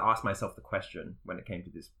 I had to ask myself the question when it came to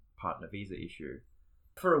this partner visa issue.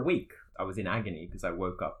 For a week, I was in agony because I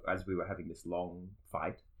woke up as we were having this long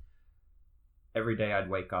fight. Every day I'd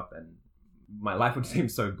wake up and my life would seem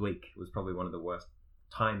so bleak. It was probably one of the worst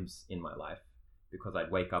times in my life because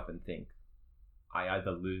I'd wake up and think, I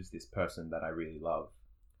either lose this person that I really love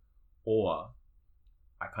or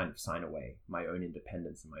I kind of sign away my own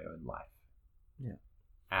independence and my own life. Yeah.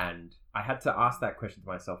 And I had to ask that question to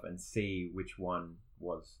myself and see which one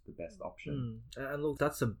was the best option. And look,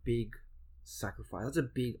 that's a big sacrifice. That's a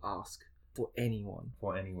big ask for anyone.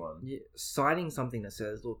 For anyone. Yeah, signing something that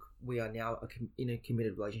says, look, we are now in a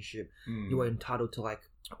committed relationship. You are entitled to like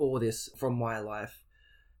all this from my life.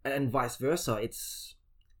 And vice versa. It's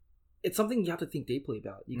something you have to think deeply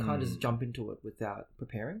about. You can't just jump into it without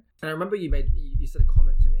preparing. And I remember you said a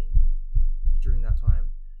comment to me during that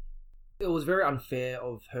time. It was very unfair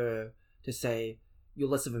of her to say, you're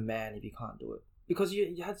less of a man if you can't do it. Because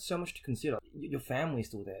you had so much to consider. Your family's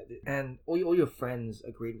still there. And all your friends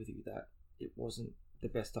agreed with you that it wasn't the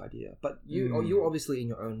best idea. But you're obviously in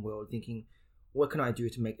your own world thinking, what can I do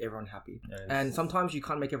to make everyone happy? Yes. And sometimes you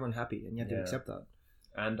can't make everyone happy and you have to accept that.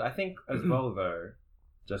 And I think as well, though,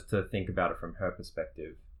 just to think about it from her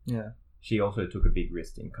perspective, yeah, she also took a big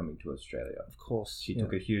risk in coming to Australia. Of course. She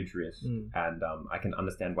took a huge risk. And I can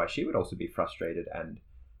understand why she would also be frustrated. And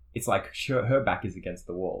it's like her back is against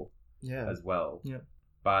the wall as well. Yeah.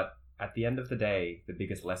 But at the end of the day, the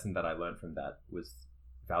biggest lesson that I learned from that was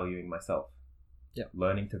valuing myself. Yeah.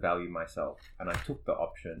 Learning to value myself. And I took the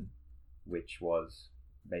option, which was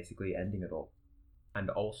basically ending it all. And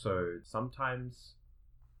also, sometimes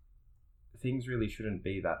things really shouldn't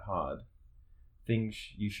be that hard.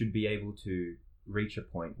 You should be able to reach a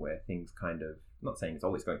point where things kind of, not saying it's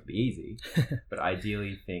always going to be easy, but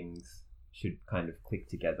ideally things should kind of click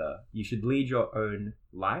together. You should lead your own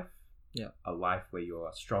life, a life where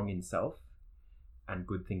you're strong in self, and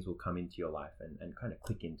good things will come into your life and kind of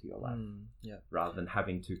click into your life, rather than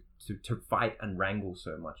having to fight and wrangle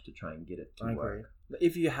so much to try and get it to work. I agree.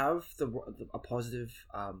 If you have a positive,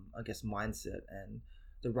 I guess, mindset and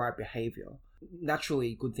the right behavior,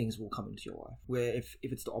 naturally good things will come into your life. Where if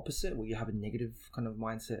it's the opposite, where you have a negative kind of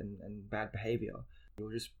mindset and bad behavior, it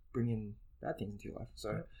will just bring in bad things into your life.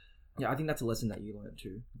 So I think that's a lesson that you learned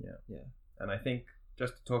too. Yeah. And I think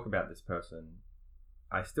just to talk about this person,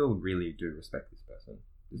 I still really do respect this person.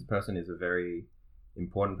 This person is a very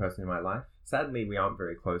important person in my life. Sadly, we aren't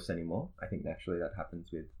very close anymore. I think naturally that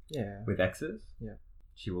happens with exes. Yeah.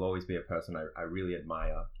 She will always be a person I really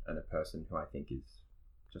admire and a person who I think is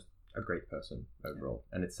just a great person overall.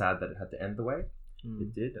 And it's sad that it had to end the way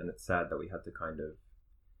it did, and it's sad that we had to kind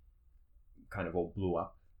of all blew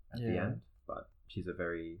up at the end. But she's a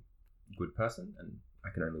very good person, and I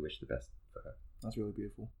can only wish the best for her. That's really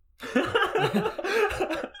beautiful.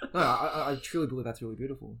 No, I truly believe that's really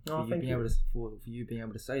beautiful. For you being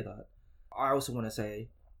able to say that. I also want to say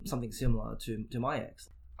something similar to my ex.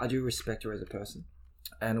 I do respect her as a person,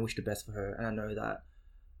 and I wish the best for her. And I know that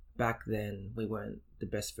back then we weren't the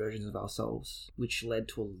best versions of ourselves, which led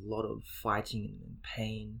to a lot of fighting and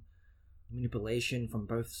pain, manipulation from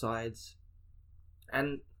both sides.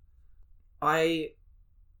 And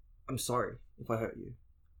I'm sorry if I hurt you.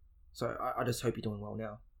 So I just hope you're doing well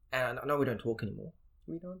now. And I know we don't talk anymore.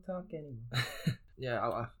 We don't talk anymore.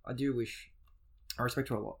 Yeah, I do wish... I respect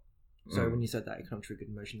her a lot. So when you said that, it kind of triggered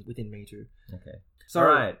emotions within me too. Okay. So,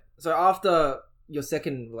 right. So after your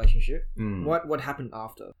second relationship, what happened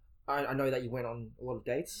after? I know that you went on a lot of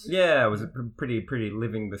dates. Yeah, I was pretty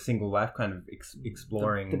living the single life, kind of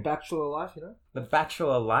exploring... The bachelor life, you know? The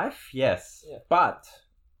bachelor life, yes. Yeah. But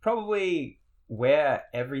probably where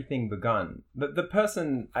everything begun. The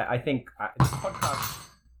person, I think... this podcast...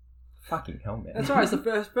 Fucking hell, man. That's right, it's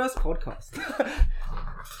the first podcast.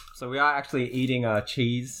 So we are actually eating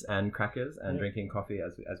cheese and crackers and drinking coffee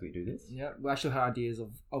as we do this. Yeah, we actually had ideas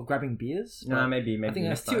of grabbing beers. No, maybe. I think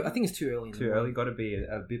it's too early. Too early. Got to be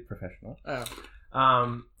a bit professional.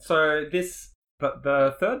 So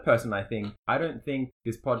the third person, I don't think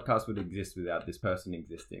this podcast would exist without this person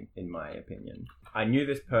existing, in my opinion. I knew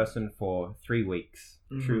this person for 3 weeks.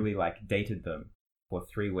 Truly, dated them for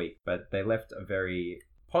 3 weeks, but they left a very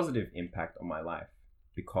positive impact on my life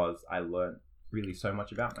because I learned really so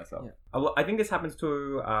much about myself. Yeah. I think this happens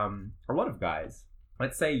to a lot of guys.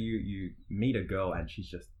 let's say you meet a girl and she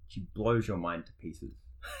blows your mind to pieces.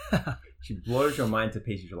 She blows your mind to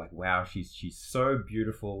pieces. You're like, wow, she's so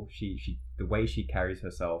beautiful. She the way she carries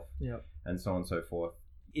herself, and so on and so forth.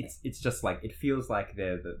 It's just like, it feels like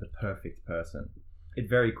they're the perfect person. It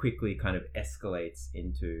very quickly kind of escalates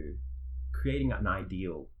into creating an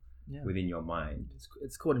ideal within your mind.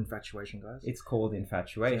 It's called infatuation, guys. It's called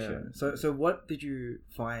infatuation. Yeah. So what did you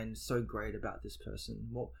find so great about this person?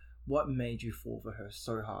 What made you fall for her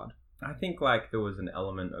so hard? I think like there was an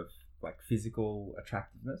element of like physical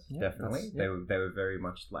attractiveness, definitely. They were very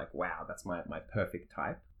much like, wow, that's my perfect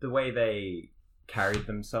type. The way they carried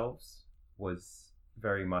themselves was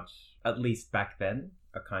very much, at least back then,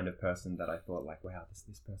 a kind of person that I thought like, wow,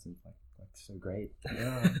 this person's like so great.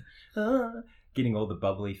 Getting all the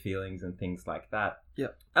bubbly feelings and things like that. Yeah.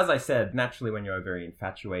 As I said, naturally when you're very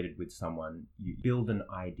infatuated with someone, you build an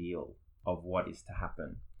ideal of what is to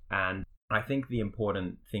happen. And I think the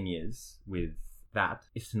important thing is with that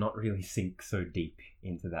is to not really sink so deep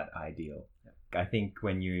into that ideal. I think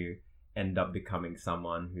when you end up becoming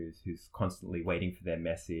someone who's constantly waiting for their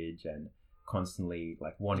message and constantly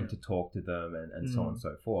like wanting to talk to them and so on and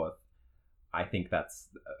so forth, I think that's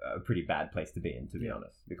a pretty bad place to be in, to be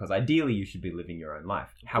honest, because ideally you should be living your own life.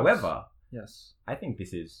 However, I think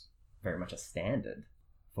this is very much a standard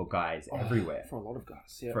for guys everywhere. For a lot of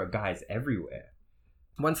guys, For guys everywhere.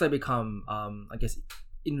 Once they become, I guess,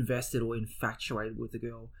 invested or infatuated with the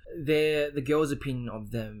girl, the girl's opinion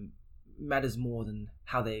of them matters more than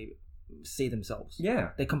how they see themselves. Yeah.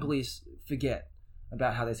 They completely forget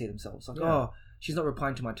about how they see themselves. Like, oh, she's not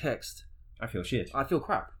replying to my text. I feel shit. I feel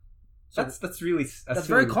crap. So that's really...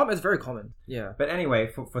 very common. It's very common. Yeah. But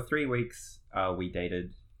anyway, for 3 weeks, we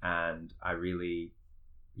dated, and I really...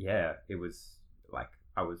 Yeah, it was like...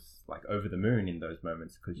 I was like over the moon in those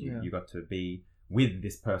moments because you got to be with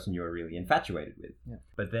this person you were really infatuated with. Yeah.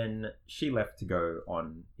 But then she left to go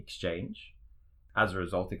on exchange. As a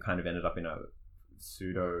result, it kind of ended up in a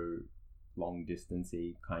pseudo long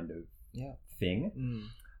distance-y kind of thing.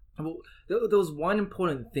 Well, there was one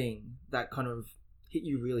important thing that kind of hit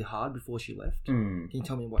you really hard before she left. Can you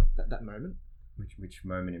tell me what that moment? Which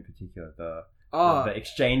moment in particular? The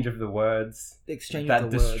exchange of the words. The exchange that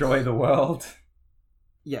of the words. Destroy the world.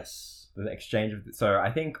 Yes. The exchange of... So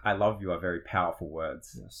I think I love you are very powerful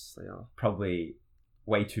words. Yes, they are. Probably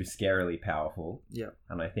way too scarily powerful. Yeah.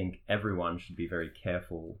 And I think everyone should be very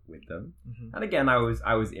careful with them. Mm-hmm. And again, I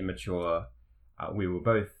was immature. We were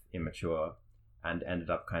both immature and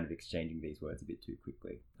ended up kind of exchanging these words a bit too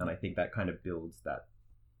quickly. And I think that kind of builds that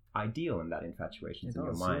ideal and that infatuation in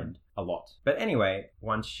your mind a lot. But anyway,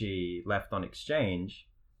 once she left on exchange,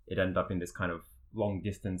 it ended up in this kind of long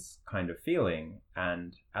distance kind of feeling,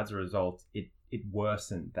 and as a result it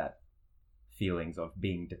worsened that feelings of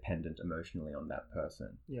being dependent emotionally on that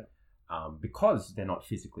person, because they're not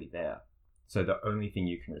physically there, so the only thing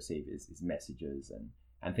you can receive is messages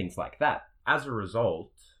and things like that. As a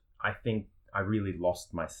result, I think I really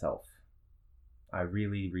lost myself. I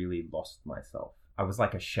really lost myself. I was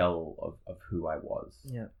like a shell of who I was,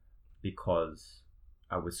 because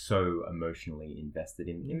I was so emotionally invested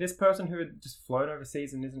in this person who had just flown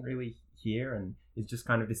overseas and isn't really here, and is just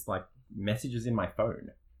kind of this like messages in my phone,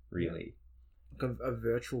 really. Like a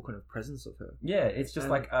virtual kind of presence of her. Yeah, it's just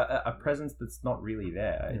like a presence that's not really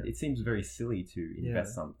there. Yeah. It seems very silly to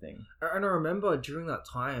invest something. And I remember during that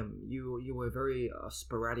time, you were very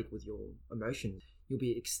sporadic with your emotions. You'll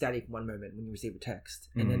be ecstatic one moment when you receive a text,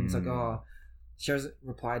 and then it's like, oh, she hasn't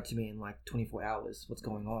replied to me in like 24 hours. What's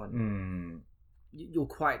going on? Your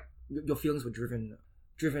feelings were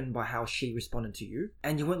driven by how she responded to you,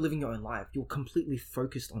 and you weren't living your own life. You were completely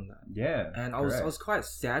focused on that. Yeah, and I was quite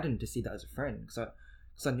saddened to see that as a friend,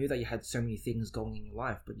 because I knew that you had so many things going in your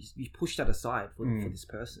life, but you pushed that aside for this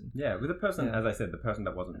person. Yeah, with the person, as I said, the person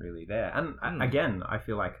that wasn't really there. And again, I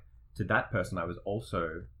feel like to that person, I was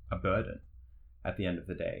also a burden at the end of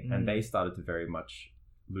the day, and they started to very much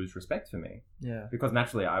lose respect for me. Yeah, because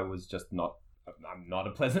naturally, I was just not. I'm not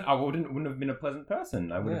a pleasant... I wouldn't have been a pleasant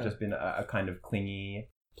person. I would have just been a kind of clingy...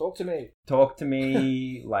 Talk to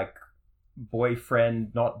me, like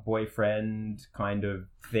boyfriend, not boyfriend kind of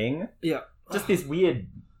thing. Yeah. Just this weird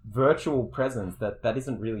virtual presence that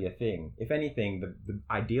isn't really a thing. If anything, the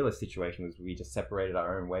idealist situation was we just separated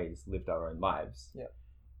our own ways, lived our own lives. Yeah.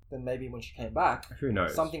 Then maybe when she came back... Who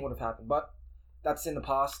knows? Something would have happened. But that's in the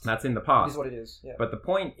past. That's in the past. It is what it is. Yeah. But the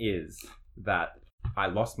point is that I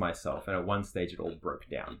lost myself, and at one stage it all broke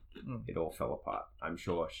down. It all fell apart. I'm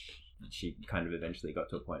sure she kind of eventually got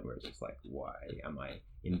to a point where it's just like, why am I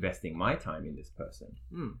investing my time in this person?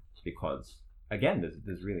 Because again,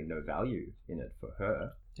 there's really no value in it for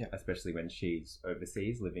her. Yeah. Especially when she's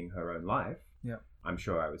overseas living her own life. Yeah. I'm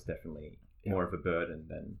sure I was definitely more of a burden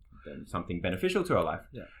than something beneficial to her life.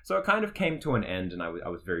 Yeah. So it kind of came to an end, and I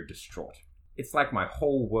was very distraught. It's like my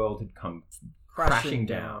whole world had come crashing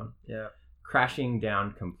down. Yeah. Crashing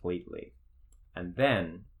down completely. And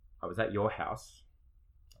then I was at your house.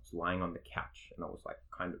 I was lying on the couch, and I was like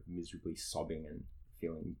kind of miserably sobbing and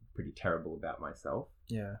feeling pretty terrible about myself.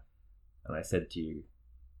 Yeah. And I said to you,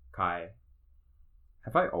 Kai,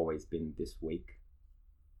 have I always been this weak?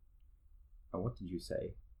 And what did you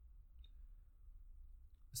say?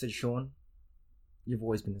 I said, Sean, you've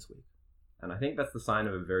always been this weak. And I think that's the sign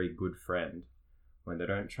of a very good friend, when they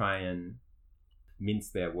don't try and mince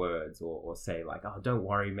their words or say like, oh, don't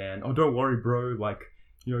worry, man. Oh, don't worry, bro. Like,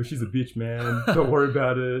 you know, she's a bitch, man. Don't worry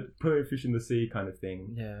about it. Put a fish in the sea kind of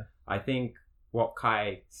thing. Yeah. I think what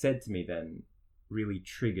Kai said to me then really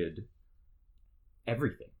triggered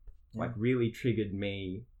everything. Yeah. Like really triggered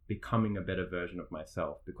me becoming a better version of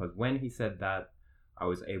myself, because when he said that, I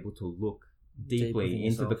was able to look deeply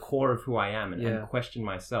into the core of who I am and question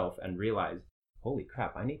myself and realize, holy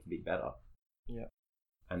crap, I need to be better. Yeah.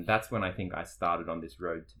 And that's when I think I started on this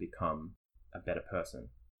road to become a better person,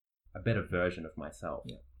 a better version of myself.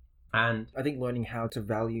 Yeah. And I think learning how to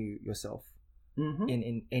value yourself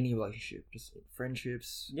in any relationship, just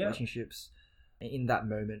friendships, relationships, in that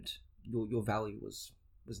moment, your value was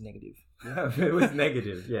negative. Yeah, it was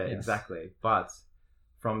negative. Yeah, Yes. exactly. But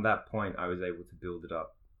from that point, I was able to build it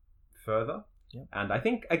up further. Yeah. And I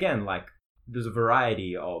think, again, like, there's a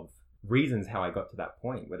variety of reasons how I got to that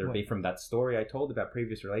point, whether it be from that story I told about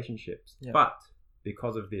previous relationships. Yeah. But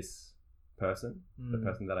because of this person, the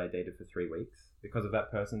person that I dated for 3 weeks, because of that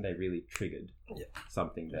person, they really triggered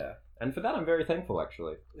something there. And for that, I'm very thankful,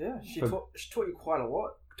 actually. Yeah, she taught you quite a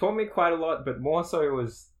lot. Taught me quite a lot, but more so it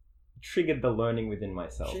was triggered the learning within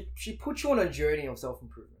myself. She put you on a journey of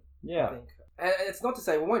self-improvement. Yeah. I think. And it's not to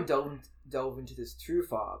say, we won't delve into this too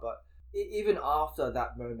far, but even after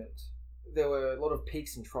that moment, there were a lot of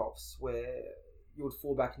peaks and troughs where you would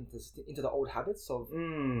fall back into the old habits of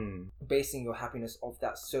basing your happiness off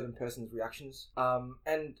that certain person's reactions.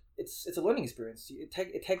 And it's a learning experience.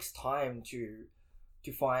 It takes time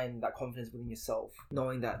to find that confidence within yourself,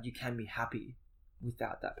 knowing that you can be happy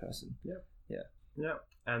without that person. Yeah.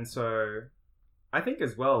 And so I think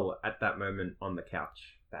as well, at that moment on the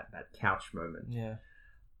couch, that couch moment,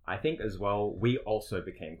 I think as well, we also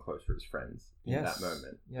became closer as friends in that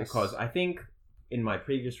moment. Yes. Because I think in my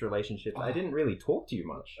previous relationships, I didn't really talk to you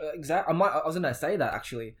much. Exactly. I was going to say that,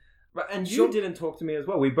 actually. And you didn't talk to me as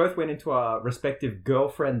well. We both went into our respective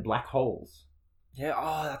girlfriend black holes.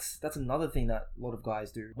 Yeah, that's another thing that a lot of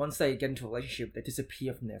guys do. Once they get into a relationship, they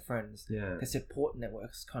disappear from their friends. Yeah. Their support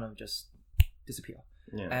networks kind of just disappear.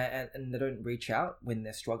 Yeah. And they don't reach out when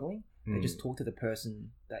they're struggling. They just talk to the person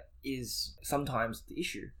that is sometimes the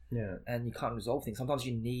issue. Yeah. And you can't resolve things. Sometimes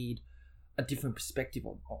you need a different perspective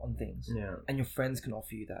on things. Yeah. And your friends can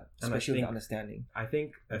offer you that, especially with understanding. I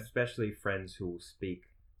think especially friends who will speak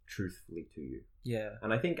truthfully to you. Yeah.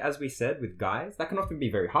 And I think, as we said, with guys, that can often be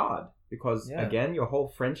very hard because, again, your whole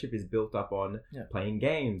friendship is built up on playing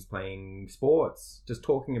games, playing sports, just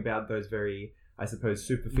talking about those very, I suppose,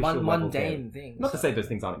 superficial mundane things. Not to say those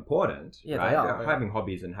things aren't important, right? They are. Having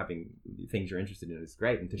hobbies and having things you're interested in is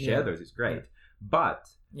great, and to share those is great. But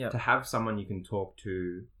to have someone you can talk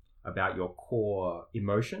to about your core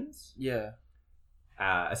emotions,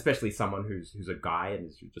 especially someone who's a guy and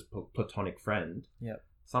is just a platonic friend,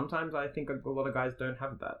 sometimes I think a lot of guys don't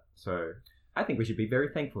have that. So I think we should be very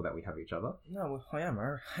thankful that we have each other. No, I am.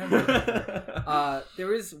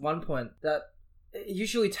 There is one point that it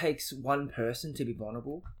usually takes one person to be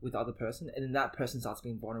vulnerable with the other person, and then that person starts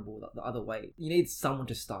being vulnerable the other way. You need someone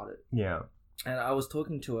to start it. Yeah. And I was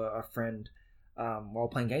talking to a friend while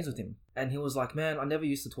playing games with him, and he was like, man, I never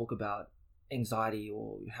used to talk about anxiety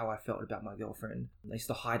or how I felt about my girlfriend. I used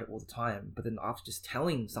to hide it all the time, but then after just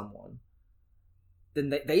telling someone, then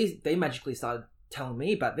they magically started telling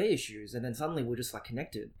me about their issues, and then suddenly we're just like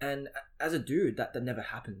connected. And as a dude, that never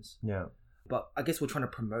happens. Yeah. But I guess we're trying to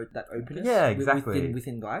promote that openness. Yeah, exactly.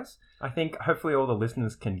 Within guys. I think hopefully all the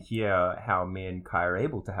listeners can hear how me and Kai are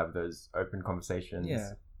able to have those open conversations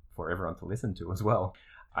for everyone to listen to as well.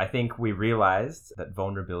 I think we realized that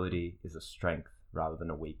vulnerability is a strength rather than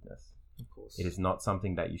a weakness. Of course. It is not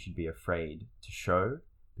something that you should be afraid to show,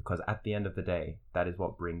 because at the end of the day, that is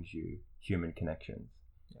what brings you human connections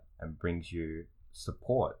and brings you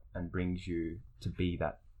support and brings you to be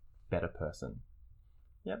that better person.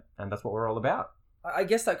 Yep, and that's what we're all about. I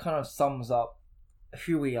guess that kind of sums up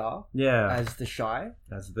who we are as the shy.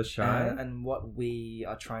 As the shy. And what we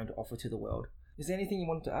are trying to offer to the world. Is there anything you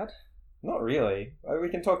want to add? Not really. We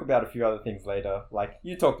can talk about a few other things later. Like,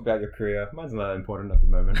 you talked about your career. Mine's not that important at the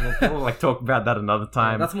moment. We'll like talk about that another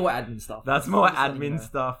time. That's more admin stuff. That's more admin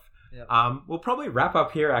stuff. Yep. We'll probably wrap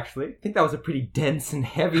up here, actually. I think that was a pretty dense and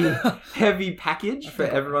heavy package for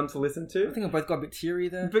everyone to listen to. I think we both got a bit teary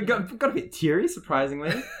there. But got a bit teary,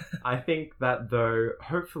 surprisingly. I think that, though,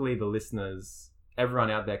 hopefully the listeners,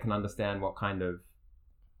 everyone out there can understand the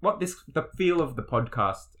feel of the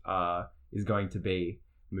podcast is going to be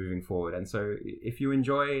moving forward. And so if you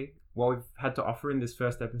enjoy what we've had to offer in this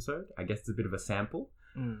first episode, I guess it's a bit of a sample.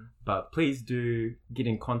 But please do get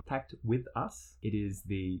in contact with us. It is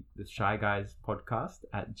the Shy Guys podcast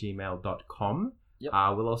at gmail.com. Yep.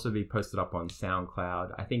 We'll also be posted up on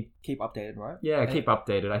SoundCloud. I think Keep updated, right? Yeah, keep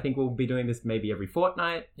updated. I think we'll be doing this maybe every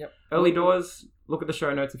fortnight. Yep. Early doors. Look at the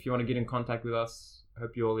show notes if you want to get in contact with us.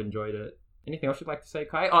 Hope you all enjoyed it. Anything else you'd like to say,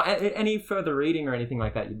 Kai? Any further reading or anything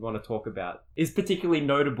like that you'd want to talk about is particularly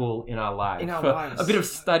notable in our lives. A bit of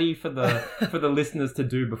study for the listeners to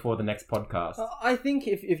do before the next podcast. I think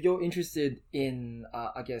if you're interested in,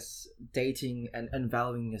 I guess, dating and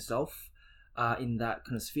valuing yourself in that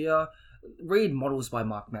kind of sphere, read Models by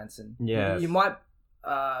Mark Manson. Yes. You might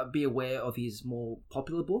be aware of his more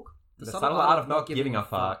popular book, The Subtle Art of Not Giving a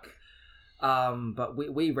Fuck. But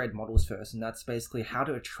we read Models first, and that's basically how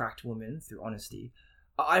to attract women through honesty.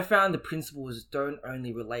 I found the principles don't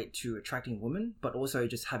only relate to attracting women, but also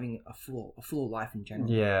just having a full life in general.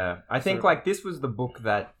 Yeah, I think like this was the book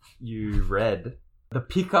that you read, the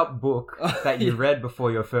pickup book that you read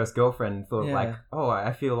before your first girlfriend, and thought like, oh,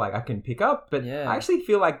 I feel like I can pick up, but I actually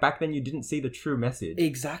feel like back then you didn't see the true message.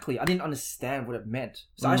 Exactly, I didn't understand what it meant,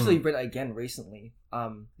 so I actually read it again recently,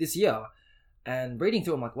 this year. And reading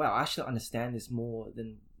through, I'm like, wow, I actually understand this more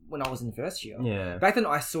than when I was in first year. Yeah. Back then,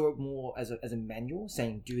 I saw it more as a manual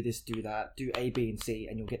saying, do this, do that, do A, B, and C,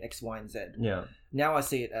 and you'll get X, Y, and Z. Yeah. Now I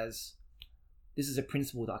see it as, this is a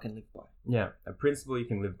principle that I can live by. Yeah, a principle you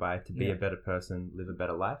can live by to be a better person, live a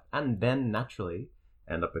better life, and then naturally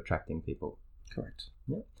end up attracting people. Correct.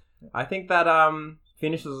 Yeah. I think that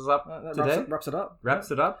finishes us up today. Wraps it up.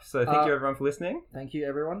 Wraps it up. So thank you everyone for listening. Thank you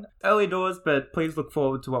everyone. Early doors, but please look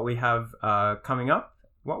forward to what we have coming up.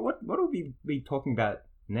 What will we be talking about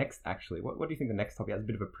next, actually? What do you think the next topic is? A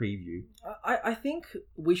bit of a preview. I think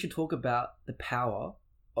we should talk about the power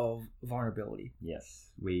of vulnerability.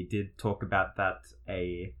 Yes, we did talk about that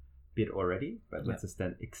a bit already, but let's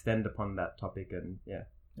extend upon that topic and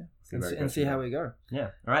see how we go. Yeah.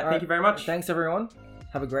 All right. Thank you very much. Thanks everyone.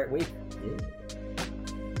 Have a great week. Yeah.